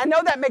 and I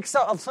know that makes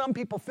some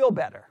people feel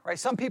better, right?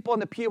 Some people in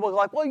the pew will be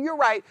like, well, you're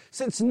right.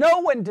 Since no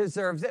one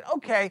deserves it,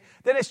 okay,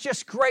 then it's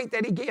just great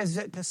that he gives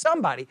it to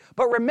somebody.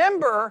 But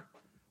remember,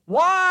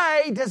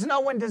 why does no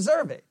one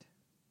deserve it?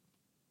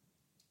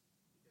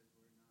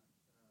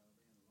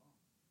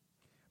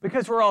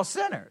 Because we're all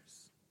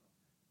sinners,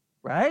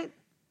 right?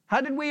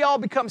 How did we all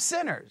become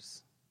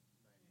sinners?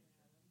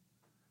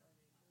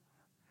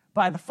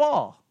 By the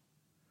fall.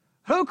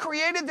 Who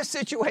created the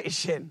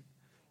situation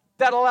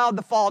that allowed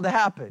the fall to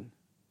happen?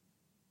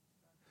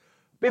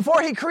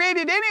 Before he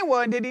created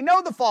anyone, did he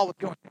know the fall was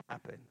going to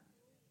happen?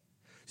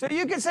 So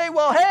you can say,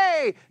 well,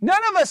 hey,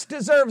 none of us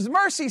deserves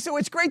mercy, so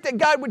it's great that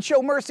God would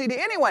show mercy to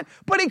anyone.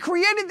 But he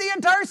created the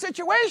entire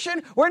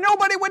situation where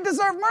nobody would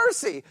deserve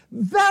mercy.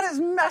 That is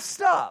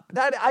messed up.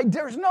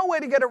 There's no way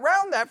to get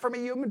around that from a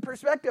human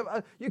perspective.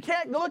 You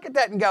can't look at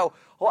that and go,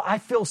 well, I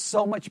feel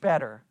so much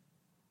better,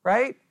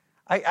 right?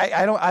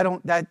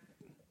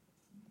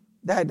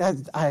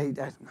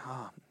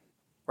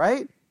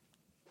 Right?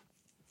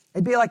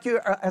 It'd be like you,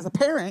 as a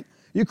parent,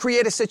 you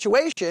create a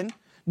situation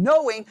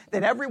knowing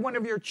that every one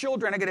of your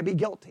children are going to be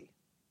guilty.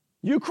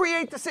 You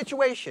create the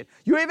situation.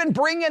 You even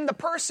bring in the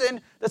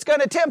person that's going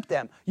to tempt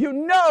them. You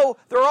know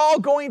they're all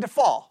going to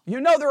fall. You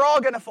know they're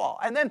all going to fall.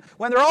 And then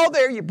when they're all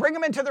there, you bring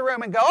them into the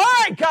room and go, all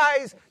right,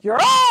 guys, you're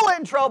all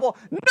in trouble.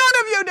 None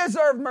of you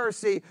deserve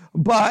mercy,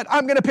 but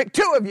I'm going to pick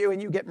 2 of you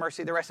and you get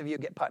mercy. The rest of you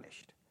get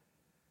punished.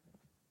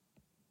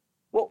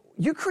 Well,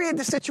 you created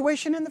the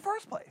situation in the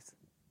first place.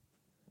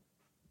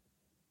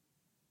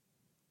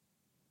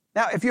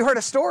 Now, if you heard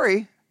a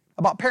story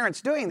about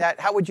parents doing that,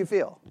 how would you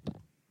feel?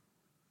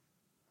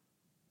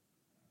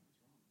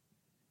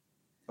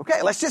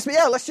 Okay, let's just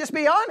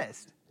be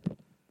honest.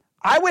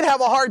 I would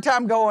have a hard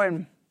time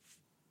going,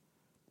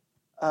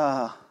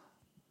 that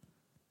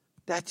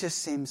just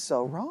seems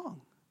so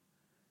wrong.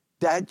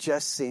 That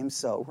just seems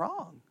so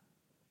wrong.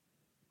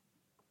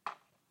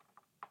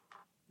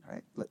 All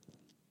right,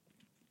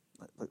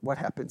 what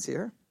happens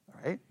here?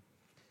 All right.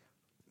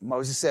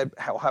 Moses said,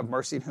 I will have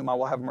mercy in whom I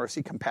will have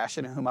mercy,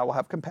 compassion in whom I will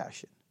have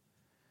compassion.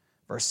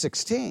 Verse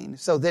 16,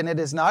 so then it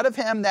is not of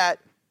him that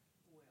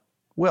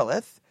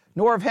willeth,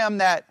 nor of him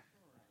that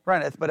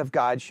runneth, but of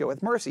God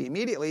showeth mercy.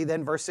 Immediately,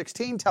 then verse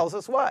 16 tells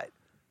us what?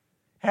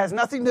 It has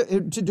nothing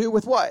to do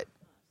with what?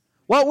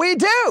 What we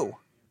do.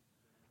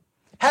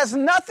 Has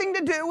nothing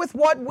to do with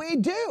what we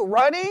do.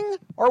 Running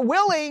or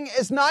willing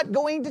is not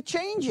going to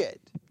change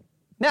it.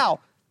 Now,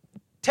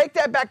 take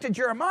that back to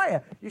Jeremiah.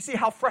 You see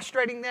how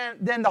frustrating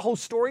then the whole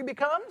story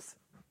becomes?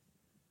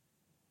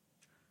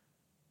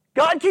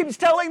 God keeps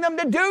telling them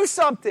to do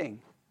something.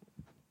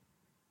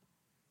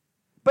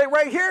 But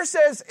right here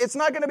says it's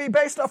not going to be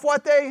based off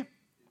what they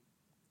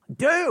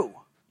do.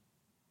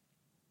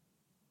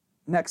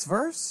 Next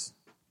verse.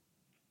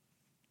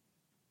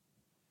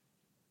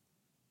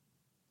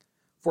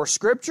 For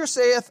Scripture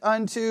saith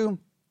unto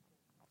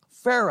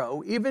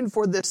Pharaoh, even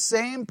for this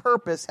same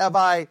purpose have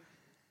I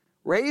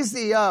raised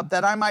thee up,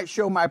 that I might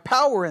show my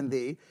power in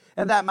thee,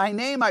 and that my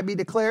name might be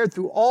declared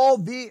through all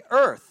the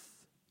earth.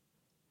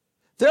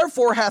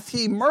 Therefore hath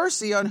he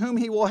mercy on whom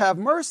he will have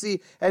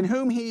mercy, and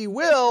whom he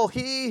will,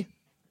 he...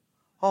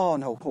 Oh,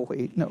 no,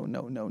 wait, no.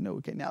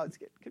 Okay, now it's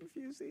getting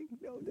confusing.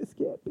 No, this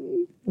can't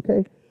be.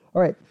 Okay,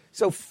 all right.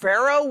 So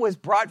Pharaoh was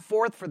brought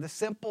forth for the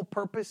simple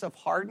purpose of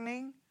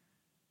hardening.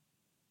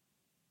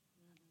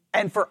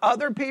 And for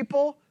other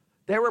people,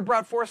 they were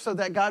brought forth so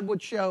that God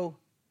would show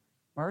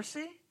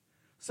mercy.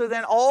 So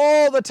then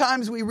all the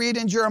times we read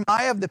in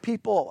Jeremiah of the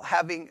people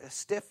having a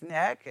stiff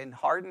neck and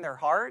harden their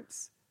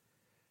hearts,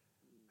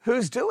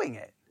 who's doing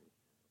it?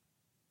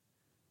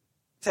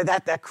 So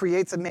that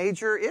creates a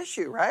major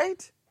issue,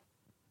 right?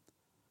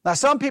 Now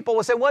some people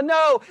will say, well,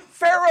 no,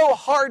 Pharaoh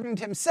hardened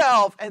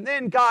himself and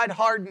then God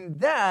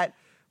hardened that.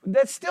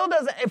 That still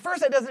doesn't, at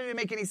first that doesn't even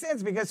make any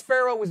sense because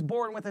Pharaoh was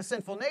born with a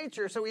sinful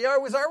nature, so he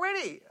was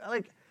already,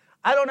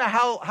 I don't know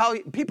how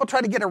people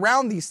try to get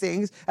around these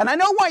things. And I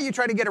know why you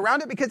try to get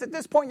around it, because at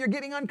this point you're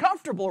getting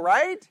uncomfortable,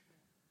 right?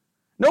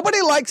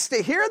 Nobody likes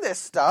to hear this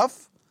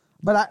stuff,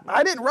 but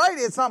I didn't write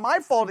it. It's not my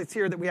fault it's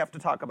here that we have to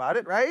talk about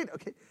it, right?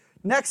 Okay.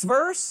 Next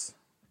verse.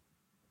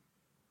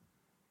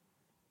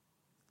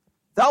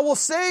 Thou wilt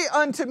say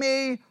unto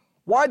me,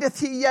 why doth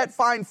he yet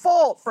find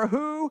fault? For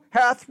who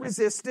hath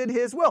resisted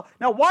his will?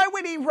 Now, why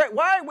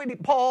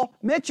would Paul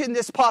mention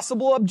this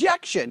possible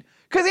objection?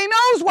 Because he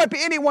knows what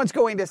anyone's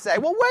going to say.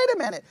 Well, wait a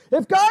minute.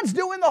 If God's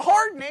doing the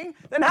hardening,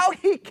 then how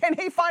can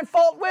he find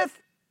fault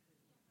with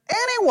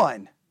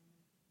anyone?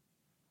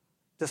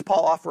 Does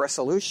Paul offer a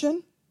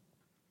solution?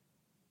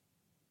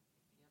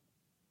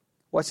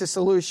 What's his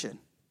solution?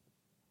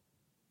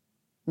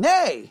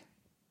 Nay.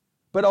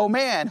 But, O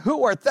man,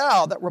 who art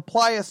thou that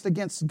repliest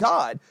against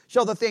God?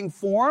 Shall the thing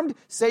formed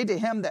say to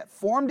him that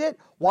formed it,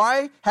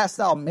 why hast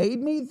thou made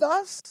me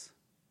thus?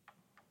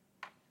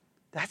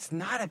 That's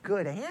not a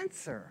good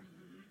answer.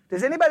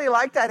 Does anybody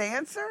like that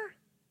answer?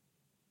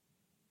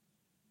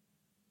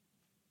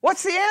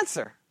 What's the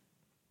answer?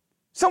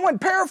 Someone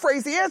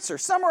paraphrase the answer.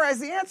 Summarize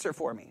the answer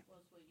for me. Well,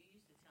 it's what you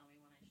used to tell me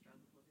when I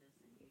struggled with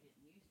this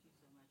and you didn't used to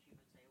so much. You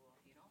would say, well,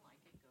 if you don't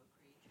like it, go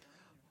create your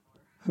own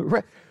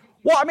universe. Right.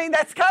 Well, I mean,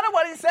 that's kind of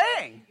what he's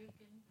saying. You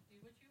can do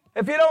what you want.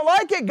 If you don't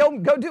like it,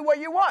 go do what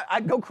you want.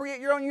 Go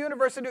create your own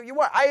universe and do what you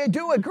want. I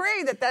do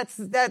agree that that's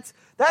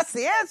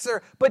the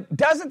answer, but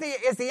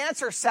is the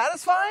answer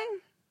satisfying?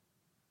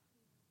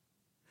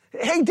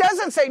 He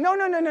doesn't say, no,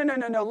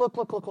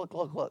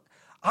 look.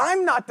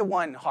 I'm not the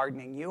one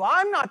hardening you.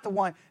 I'm not the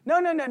one.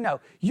 No.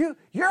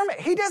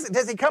 He doesn't.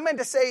 Does he come in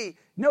to say,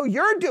 no,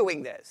 you're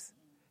doing this?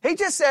 He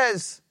just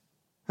says,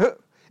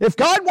 if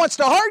God wants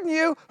to harden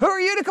you, who are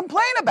you to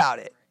complain about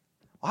it?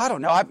 Well, I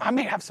don't know. I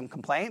may have some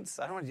complaints.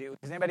 I don't know.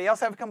 Does anybody else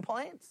have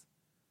complaints?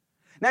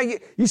 Now,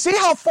 you see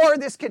how far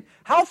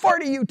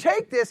do you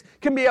take this?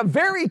 Can be a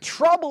very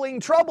troubling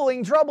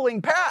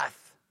path.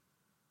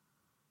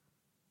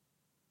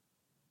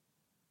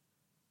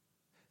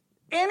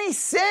 Any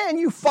sin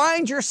you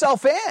find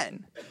yourself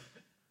in,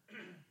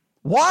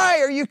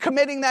 why are you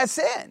committing that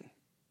sin?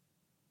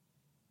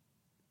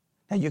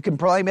 Now, you can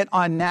blame it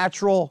on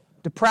natural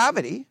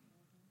depravity,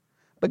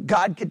 but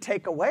God could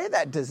take away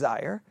that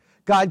desire.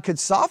 God could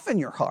soften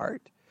your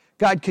heart.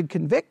 God could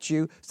convict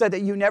you so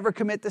that you never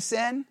commit the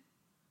sin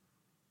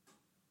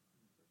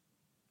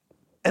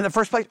in the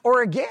first place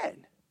or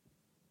again.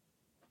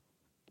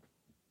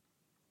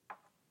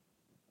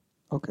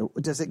 Okay,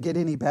 does it get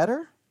any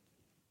better?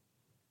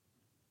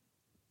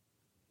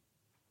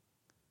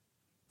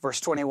 Verse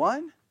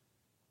 21.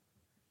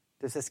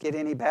 Does this get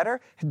any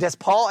better? Does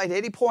Paul at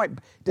any point,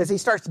 does he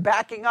start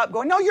backing up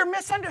going, no, you're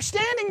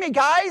misunderstanding me,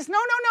 guys. No.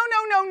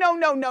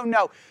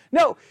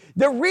 No,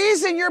 the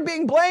reason you're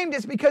being blamed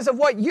is because of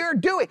what you're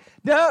doing.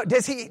 No,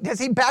 does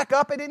he back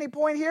up at any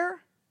point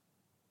here?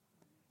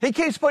 He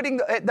keeps putting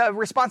the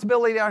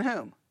responsibility on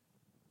whom?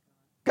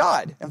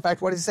 God. In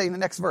fact, what does he say in the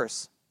next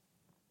verse?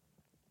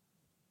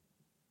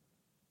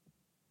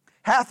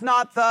 Hath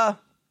not the...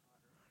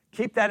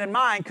 Keep that in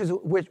mind, because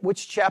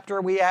which chapter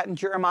are we at in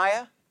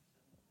Jeremiah?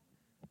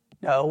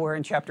 No, we're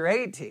in chapter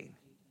 18.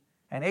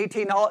 And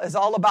 18 is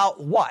all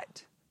about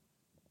what?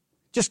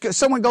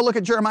 Someone go look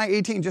at Jeremiah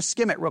 18. Just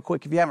skim it real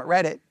quick if you haven't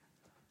read it.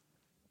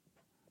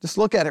 Just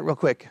look at it real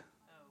quick.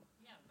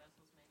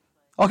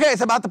 Okay,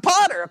 it's about the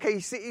potter. Okay,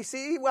 you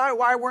see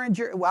why we're in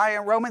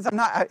Romans?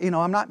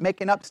 I'm not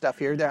making up stuff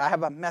here. I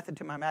have a method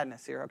to my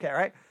madness here. Okay,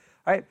 all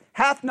right.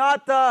 Hath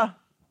not the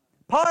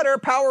potter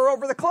power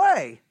over the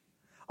clay?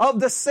 Of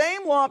the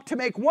same lump to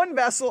make one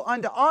vessel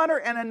unto honor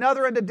and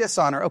another unto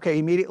dishonor. Okay,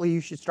 immediately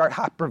you should start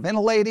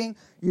hyperventilating.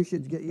 You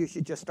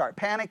should just start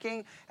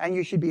panicking. And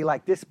you should be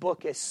like, this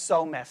book is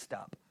so messed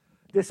up.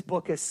 This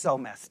book is so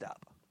messed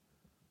up.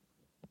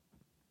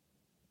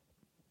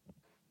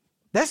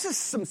 This is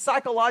some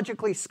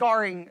psychologically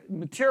scarring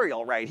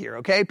material right here,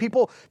 okay?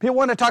 People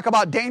want to talk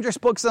about dangerous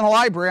books in the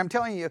library. I'm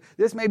telling you,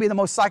 this may be the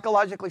most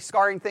psychologically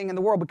scarring thing in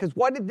the world, because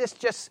what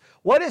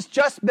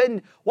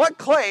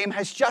claim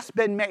has just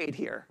been made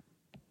here?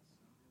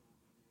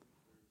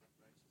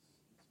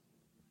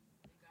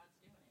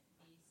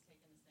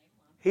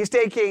 He's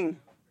going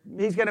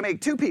to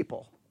make two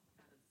people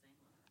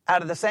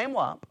out of the same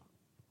lump.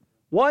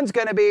 One's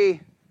going to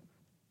be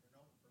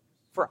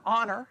for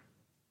honor.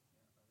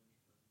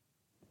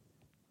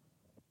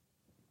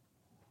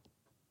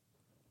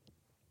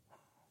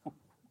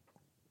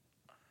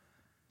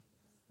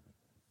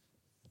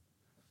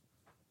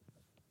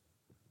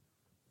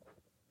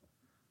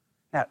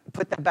 Now,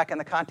 put that back in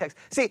the context.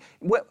 See,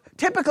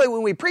 typically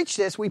when we preach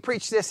this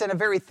in a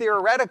very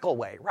theoretical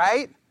way,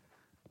 right?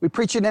 We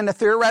preach it in a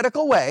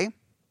theoretical way,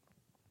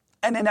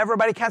 and then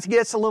everybody kind of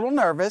gets a little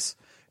nervous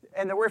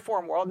in the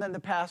Reformed world, and then the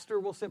pastor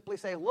will simply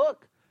say,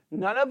 look,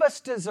 none of us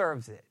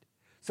deserves it.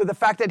 So the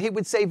fact that he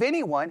would save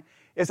anyone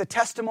is a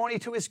testimony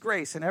to his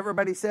grace, and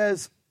everybody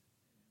says,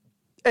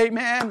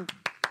 amen.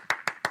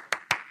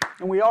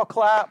 And we all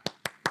clap,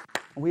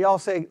 and we all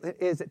say,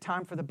 is it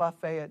time for the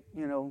buffet at,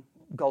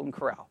 Golden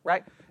Corral,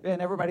 right?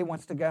 And everybody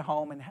wants to go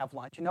home and have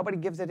lunch, and nobody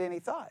gives it any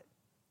thought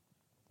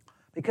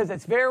because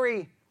it's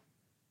very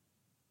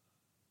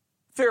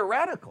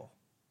theoretical.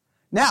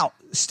 Now,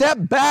 step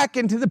back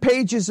into the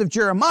pages of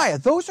Jeremiah.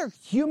 Those are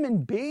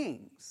human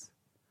beings.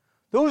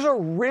 Those are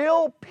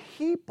real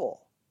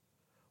people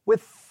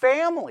with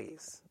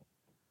families.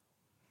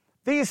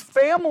 These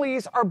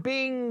families are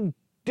being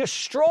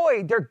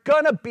destroyed. They're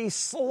going to be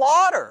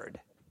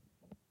slaughtered.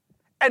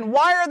 And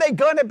why are they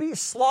going to be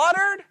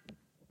slaughtered?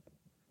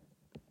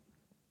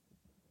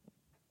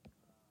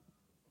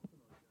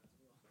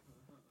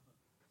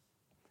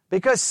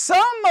 Because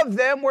some of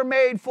them were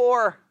made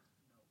for,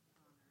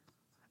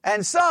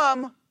 and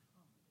some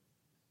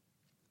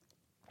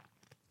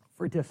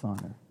for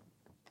dishonor.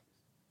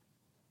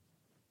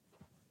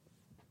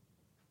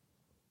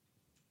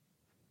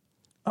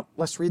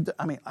 Let's read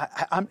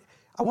I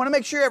want to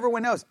make sure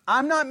everyone knows.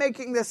 I'm not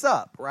making this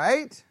up,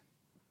 right?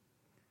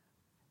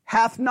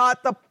 Hath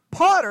not the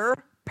potter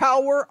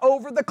power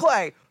over the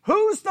clay?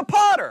 Who's the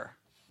potter?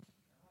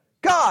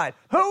 God.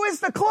 Who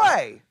is the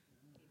clay?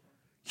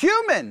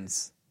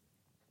 Humans.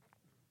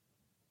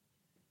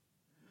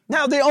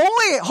 Now, the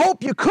only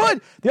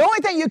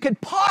thing you could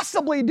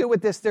possibly do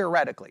with this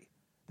theoretically,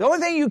 the only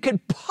thing you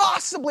could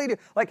possibly do,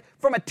 like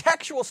from a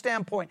textual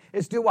standpoint,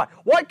 is do what?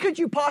 What could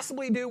you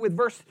possibly do with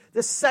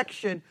this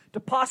section to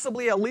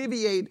possibly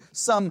alleviate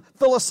some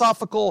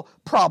philosophical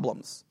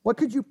problems? What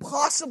could you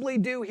possibly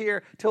do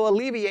here to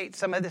alleviate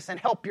some of this and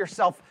help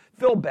yourself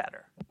feel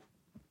better?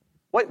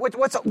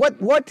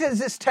 What does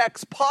this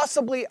text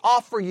possibly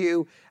offer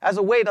you as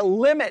a way to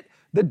limit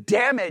the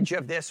damage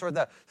of this or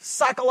the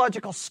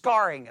psychological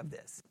scarring of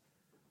this?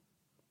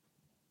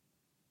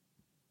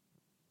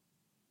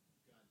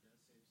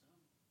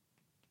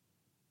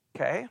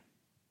 Okay.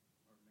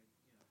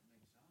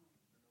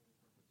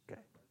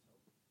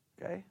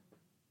 Okay.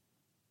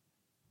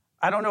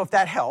 I don't know if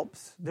that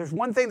helps. There's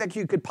one thing that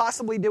you could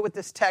possibly do with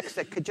this text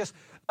that could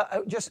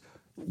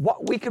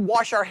we could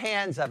wash our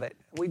hands of it.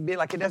 We'd be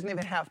like, it doesn't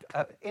even have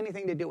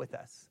anything to do with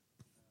us.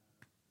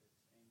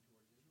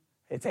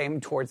 It's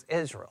aimed towards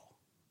Israel.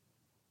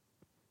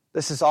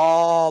 This is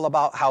all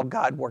about how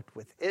God worked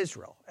with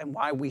Israel and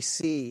why we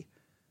see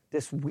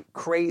this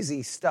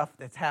crazy stuff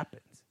that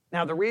happens.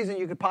 Now, the reason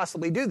you could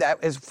possibly do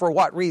that is for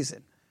what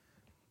reason?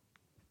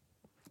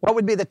 What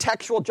would be the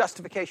textual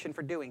justification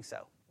for doing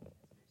so?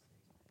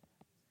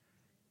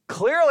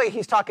 Clearly,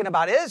 he's talking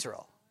about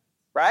Israel,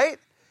 right?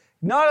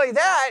 Not only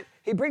that,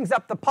 he brings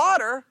up the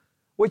potter,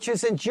 which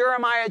is in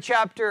Jeremiah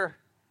chapter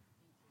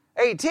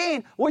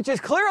 18, which is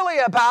clearly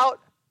about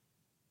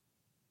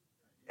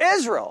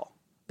Israel.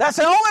 That's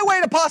the only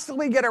way to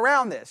possibly get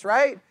around this,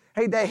 right?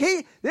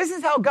 This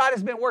is how God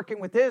has been working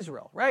with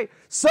Israel, right?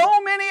 So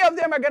many of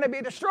them are going to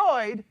be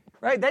destroyed,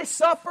 right? They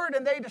suffered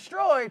and they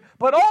destroyed,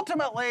 but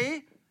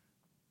ultimately,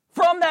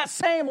 from that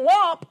same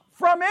lump,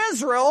 from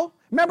Israel,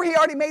 remember he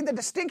already made the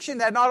distinction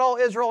that not all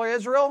Israel are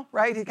Israel,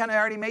 right? He kind of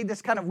already made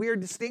this kind of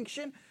weird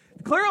distinction.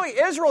 Clearly,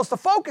 Israel's the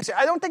focus here.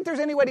 I don't think there's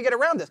any way to get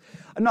around this.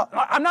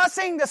 I'm not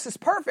saying this is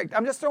perfect.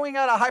 I'm just throwing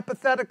out a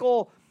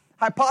hypothetical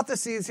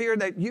hypotheses here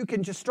that you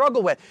can just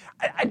struggle with.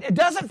 It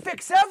doesn't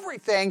fix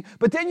everything,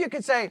 but then you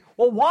could say,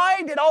 well,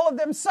 why did all of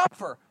them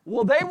suffer?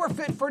 Well, they were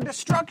fit for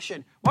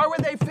destruction. Why were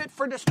they fit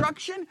for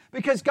destruction?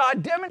 Because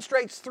God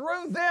demonstrates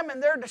through them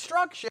and their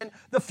destruction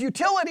the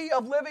futility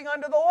of living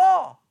under the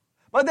law.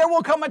 But there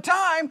will come a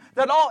time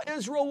that all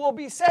Israel will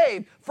be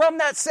saved. From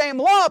that same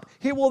lump,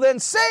 he will then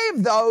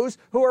save those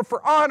who are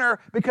for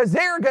honor because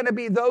they are going to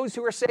be those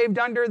who are saved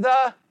under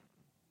the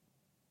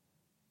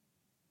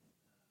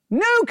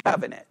new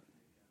covenant.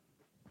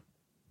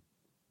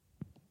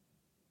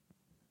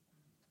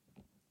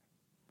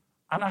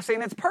 I'm not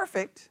saying it's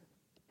perfect.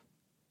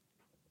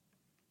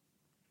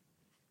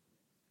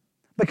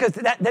 Because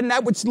then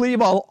that would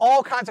leave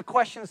all kinds of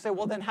questions. Say,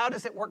 well, then how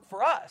does it work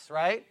for us,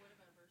 right?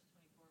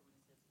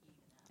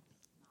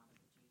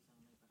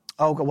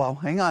 Oh, well,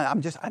 hang on.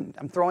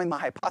 I'm throwing my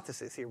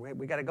hypothesis here.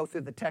 We got to go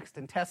through the text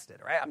and test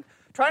it, right? I'm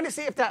trying to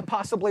see if that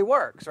possibly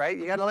works, right?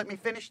 You got to let me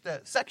finish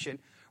the section,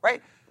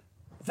 right?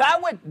 That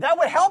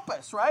would help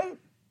us, right?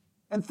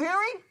 In theory.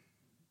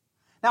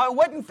 Now,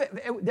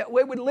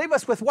 it would leave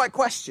us with what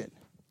question?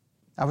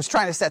 I was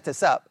trying to set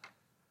this up.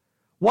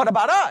 What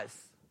about us?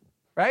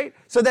 Right?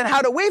 So then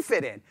how do we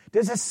fit in?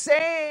 Does the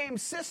same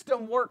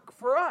system work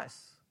for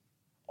us?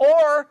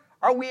 Or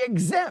are we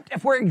exempt?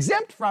 If we're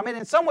exempt from it,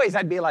 in some ways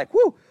I'd be like,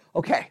 whew,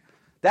 okay,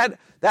 that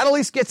at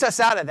least gets us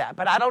out of that.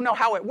 But I don't know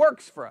how it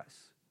works for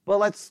us. Well,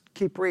 let's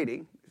keep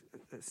reading.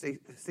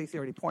 Stacey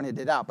already pointed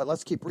it out, but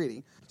let's keep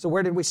reading. So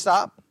where did we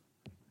stop?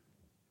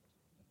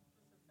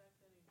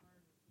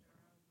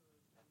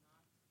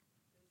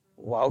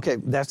 Well, okay,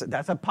 that's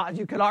a pause.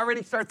 You could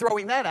already start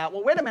throwing that out.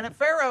 Well, wait a minute.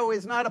 Pharaoh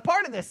is not a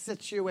part of this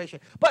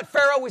situation. But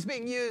Pharaoh was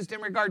being used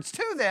in regards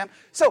to them.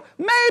 So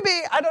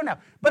maybe, I don't know.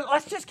 But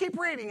let's just keep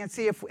reading and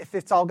see if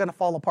it's all going to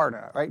fall apart.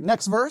 All right,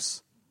 next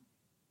verse.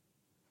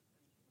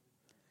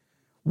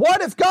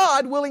 What if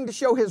God, willing to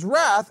show his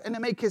wrath and to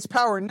make his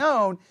power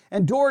known,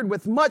 endured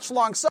with much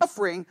long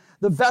suffering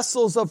the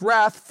vessels of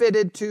wrath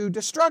fitted to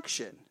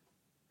destruction?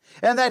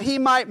 And that he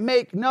might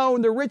make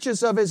known the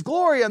riches of his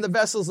glory on the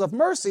vessels of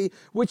mercy,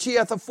 which he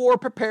hath afore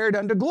prepared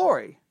unto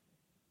glory.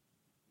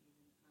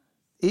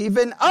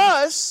 Even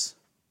us,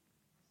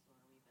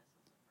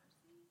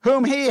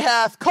 whom he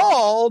hath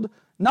called,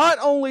 not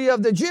only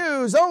of the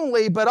Jews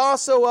only, but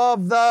also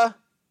of the...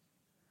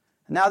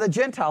 Now the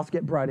Gentiles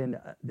get brought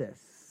into this.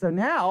 So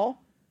now,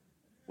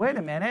 wait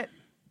a minute,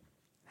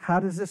 how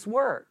does this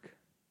work?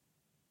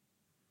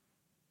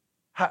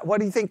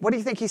 What do you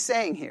think he's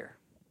saying here?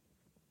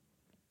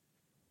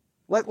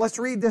 Let's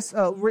read this.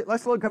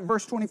 Let's look at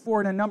verse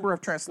 24 in a number of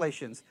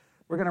translations.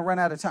 We're going to run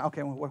out of time.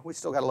 Okay, we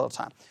still got a little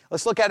time.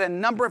 Let's look at a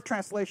number of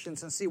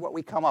translations and see what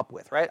we come up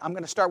with, right? I'm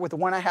going to start with the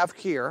one I have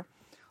here.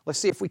 Let's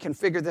see if we can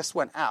figure this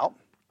one out.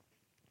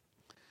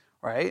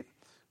 Right?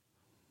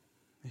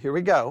 Here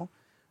we go.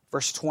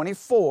 Verse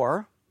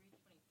 24.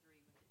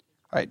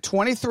 All right,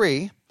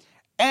 23.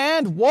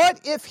 And what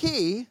if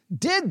he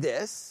did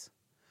this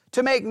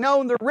to make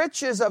known the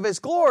riches of his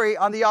glory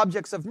on the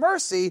objects of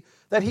mercy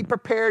that he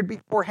prepared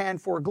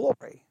beforehand for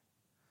glory?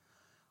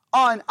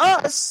 On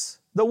us,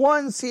 the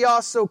ones he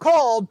also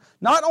called,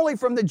 not only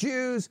from the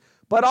Jews,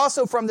 but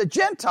also from the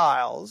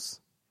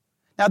Gentiles.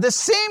 Now, this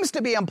seems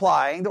to be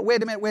implying that,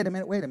 wait a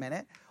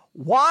minute.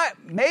 Why?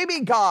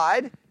 Maybe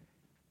God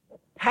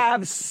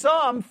have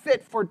some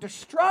fit for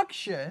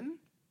destruction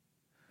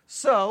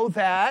so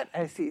that,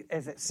 as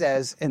it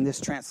says in this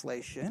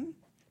translation,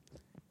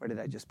 where did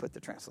I just put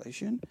the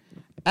translation?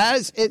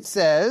 As it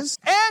says,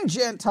 and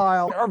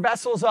Gentile are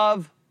vessels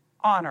of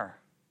honor.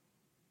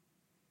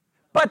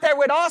 But there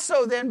would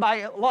also then,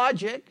 by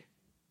logic,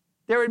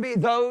 there would be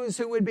those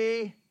who would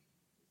be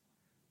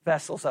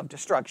vessels of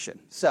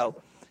destruction.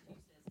 So,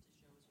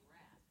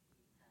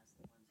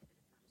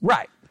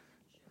 right.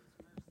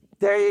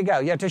 There you go.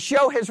 Yeah, to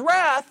show his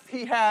wrath,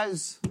 he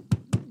has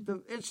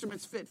the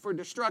instruments fit for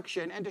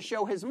destruction. And to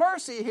show his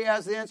mercy, he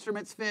has the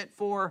instruments fit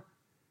for...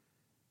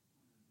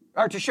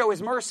 Or to show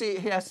his mercy,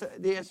 he has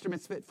the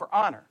instruments fit for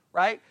honor,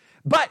 right?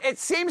 But it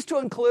seems to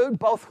include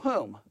both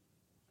whom?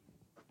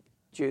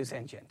 Jews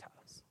and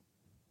Gentiles.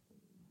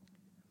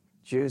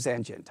 Jews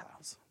and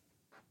Gentiles.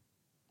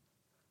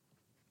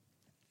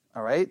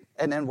 All right,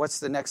 and then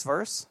what's the next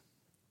verse?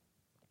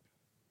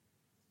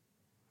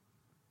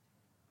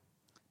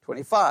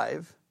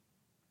 25.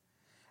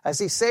 As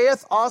he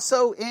saith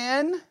also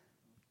in...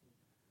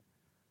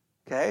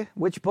 Okay,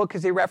 which book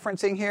is he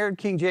referencing here?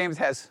 King James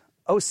has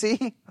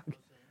OC.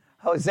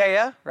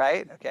 Hosea,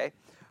 right? Okay.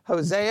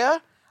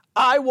 Hosea,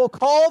 I will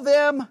call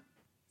them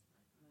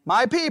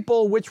my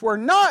people, which were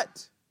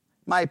not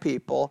my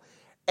people,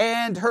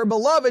 and her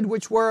beloved,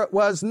 which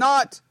was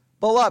not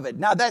beloved.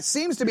 Now, that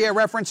seems to be a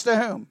reference to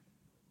whom?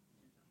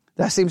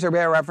 That seems to be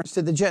a reference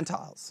to the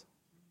Gentiles,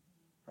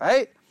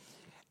 right?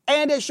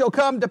 And it shall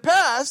come to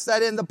pass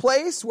that in the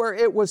place where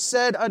it was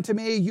said unto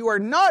me, you are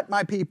not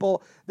my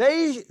people,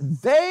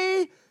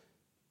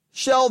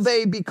 shall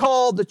they be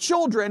called the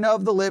children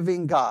of the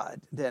living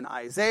God. Then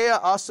Isaiah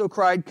also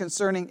cried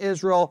concerning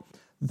Israel,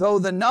 though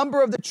the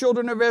number of the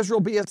children of Israel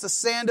be as the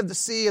sand of the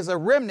sea, as a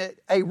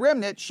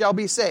remnant shall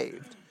be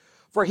saved.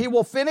 For he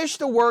will finish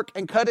the work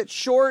and cut it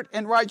short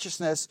in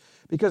righteousness,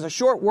 because a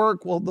short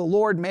work will the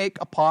Lord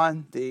make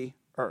upon the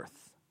earth.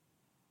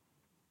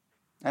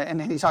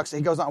 And then he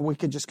goes on, we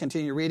could just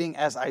continue reading.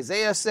 As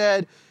Isaiah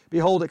said,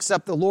 behold,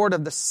 except the Lord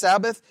of the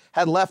Sabbath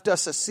had left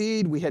us a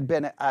seed, we had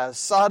been as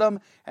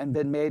Sodom and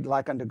been made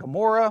like unto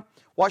Gomorrah.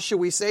 What shall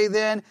we say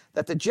then?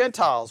 That the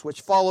Gentiles,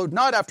 which followed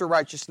not after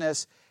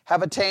righteousness,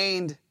 have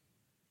attained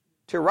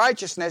to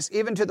righteousness,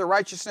 even to the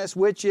righteousness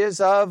which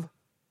is of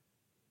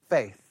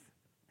faith.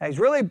 Now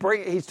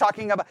he's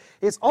talking about,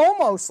 it's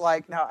almost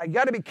like, now I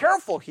got to be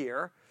careful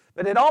here,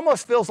 but it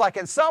almost feels like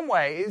in some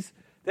ways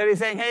that he's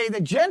saying, hey,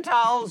 the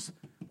Gentiles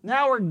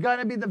now are going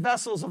to be the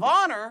vessels of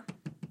honor,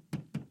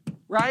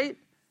 right?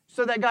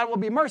 So that God will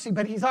be mercy.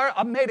 But he's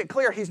made it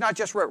clear he's not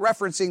just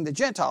referencing the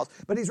Gentiles,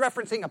 but he's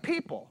referencing a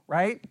people,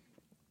 right?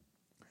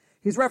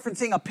 He's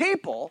referencing a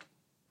people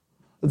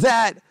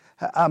that,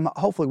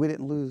 hopefully we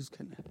didn't lose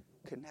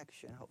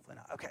connection. Hopefully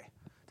not. Okay.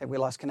 I think we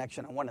lost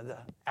connection on one of the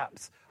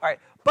apps. All right.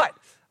 But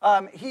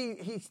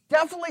he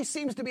definitely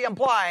seems to be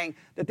implying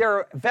that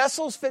they're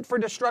vessels fit for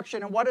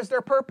destruction. And what is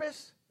their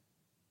purpose?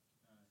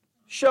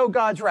 Show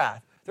God's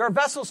wrath. There are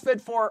vessels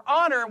fit for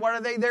honor. And what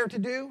are they there to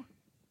do?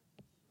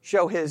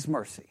 Show his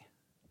mercy.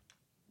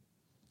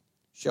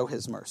 Show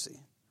his mercy.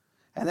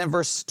 And then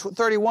verse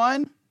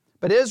 31,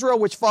 but Israel,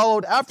 which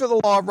followed after the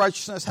law of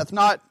righteousness, hath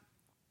not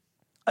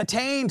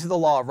attained to the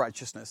law of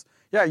righteousness.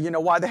 Yeah, you know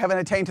why they haven't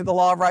attained to the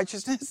law of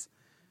righteousness?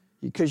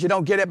 Because you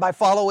don't get it by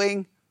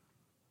following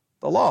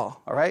the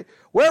law, all right?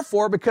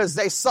 Wherefore, because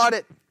they sought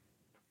it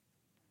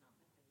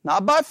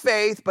not by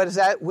faith, but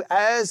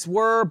as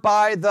were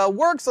by the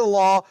works of the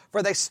law,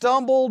 for they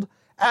stumbled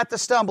at the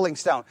stumbling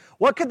stone.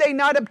 What could they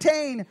not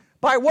obtain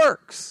by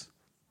works?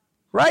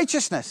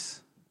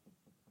 Righteousness.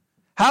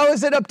 How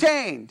is it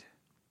obtained?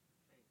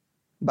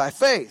 By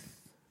faith.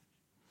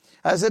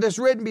 As it is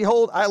written,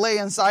 behold, I lay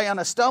in Zion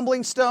a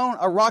stumbling stone,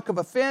 a rock of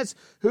offense.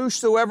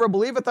 Whosoever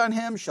believeth on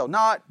him shall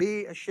not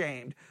be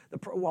ashamed.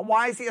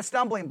 Why is he a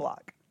stumbling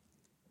block?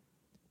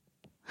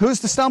 Who's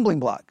the stumbling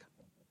block?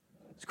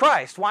 It's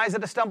Christ. Why is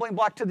it a stumbling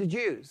block to the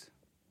Jews?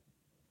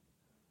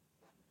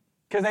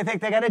 Because they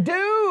think they got to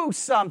do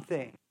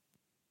something.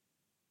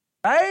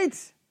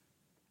 Right?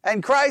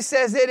 And Christ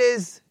says it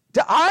is,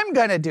 I'm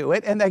going to do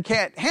it, and they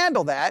can't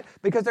handle that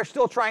because they're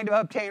still trying to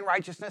obtain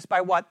righteousness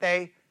by what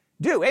they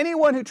do.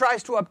 Anyone who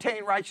tries to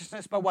obtain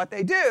righteousness by what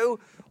they do,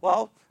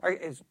 well,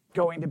 is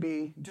going to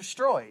be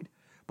destroyed.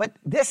 But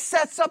this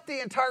sets up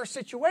the entire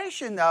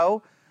situation,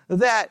 though,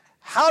 that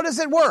how does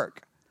it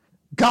work?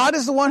 God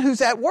is the one who's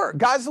at work.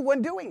 God's the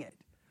one doing it.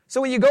 So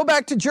when you go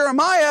back to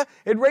Jeremiah,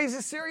 it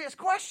raises serious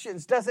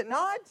questions, does it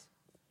not?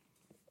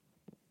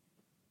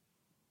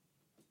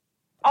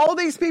 All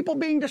these people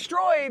being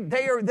destroyed,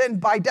 they are then,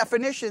 by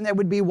definition, they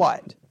would be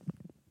what?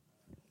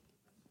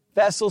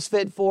 Vessels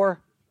fit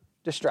for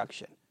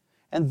destruction.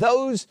 And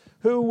those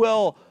who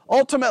will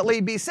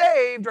ultimately be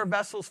saved are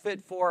vessels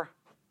fit for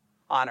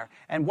honor.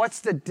 And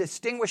what's the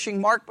distinguishing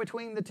mark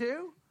between the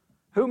two?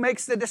 Who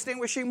makes the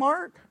distinguishing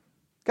mark?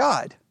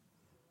 God.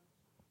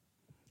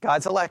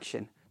 God's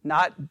election.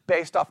 Not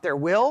based off their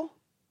will,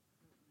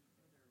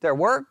 their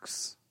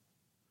works,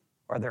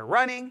 or their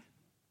running,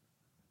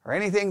 or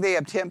anything they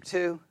attempt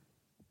to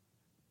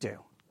do.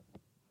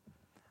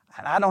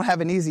 And I don't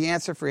have an easy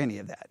answer for any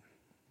of that.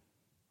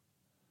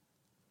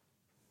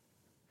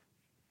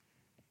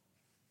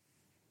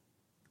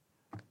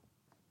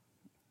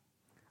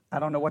 I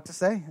don't know what to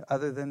say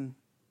other than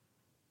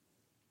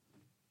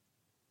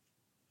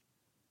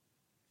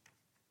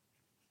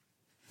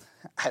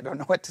I don't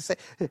know what to say.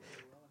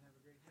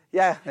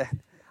 Yeah,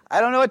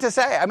 I don't know what to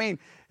say. I mean,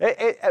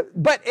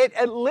 but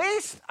at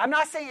least, I'm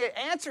not saying it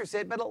answers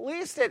it, but at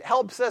least it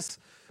helps us.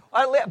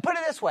 Put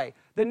it this way.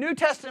 The New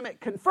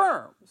Testament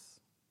confirms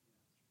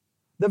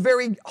the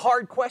very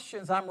hard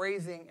questions I'm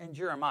raising in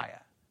Jeremiah.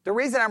 The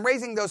reason I'm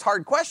raising those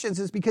hard questions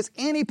is because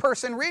any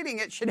person reading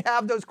it should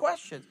have those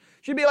questions.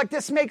 Should be like,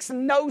 this makes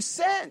no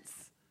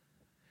sense.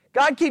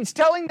 God keeps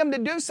telling them to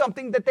do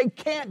something that they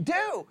can't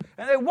do,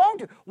 and they won't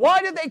do. Why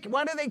do they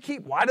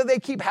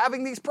keep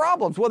having these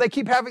problems? Well, they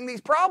keep having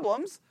these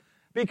problems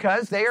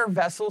because they are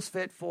vessels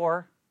fit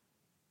for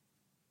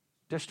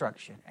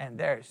destruction, and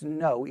there's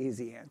no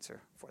easy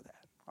answer for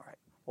that. All right,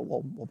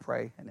 well, we'll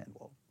pray, and then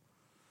we'll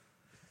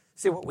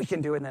see what we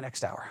can do in the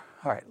next hour.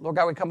 All right, Lord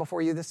God, we come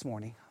before you this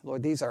morning.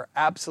 Lord, these are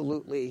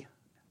absolutely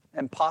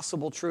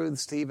impossible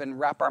truths to even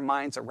wrap our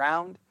minds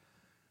around.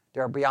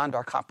 They're beyond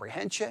our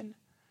comprehension.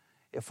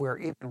 If we're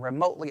even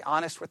remotely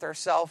honest with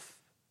ourselves,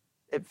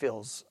 it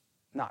feels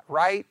not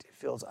right. It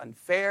feels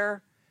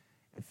unfair.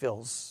 It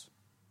feels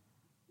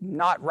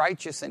not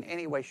righteous in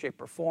any way,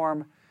 shape, or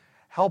form.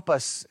 Help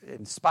us,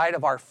 in spite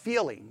of our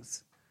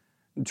feelings,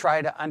 and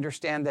try to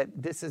understand that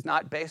this is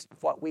not based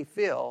off what we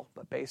feel,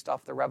 but based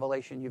off the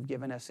revelation you've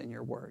given us in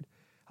your word.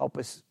 Help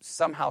us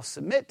somehow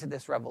submit to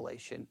this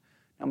revelation,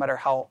 no matter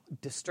how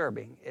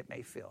disturbing it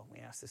may feel. We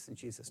ask this in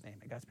Jesus' name.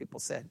 And God's people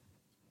said,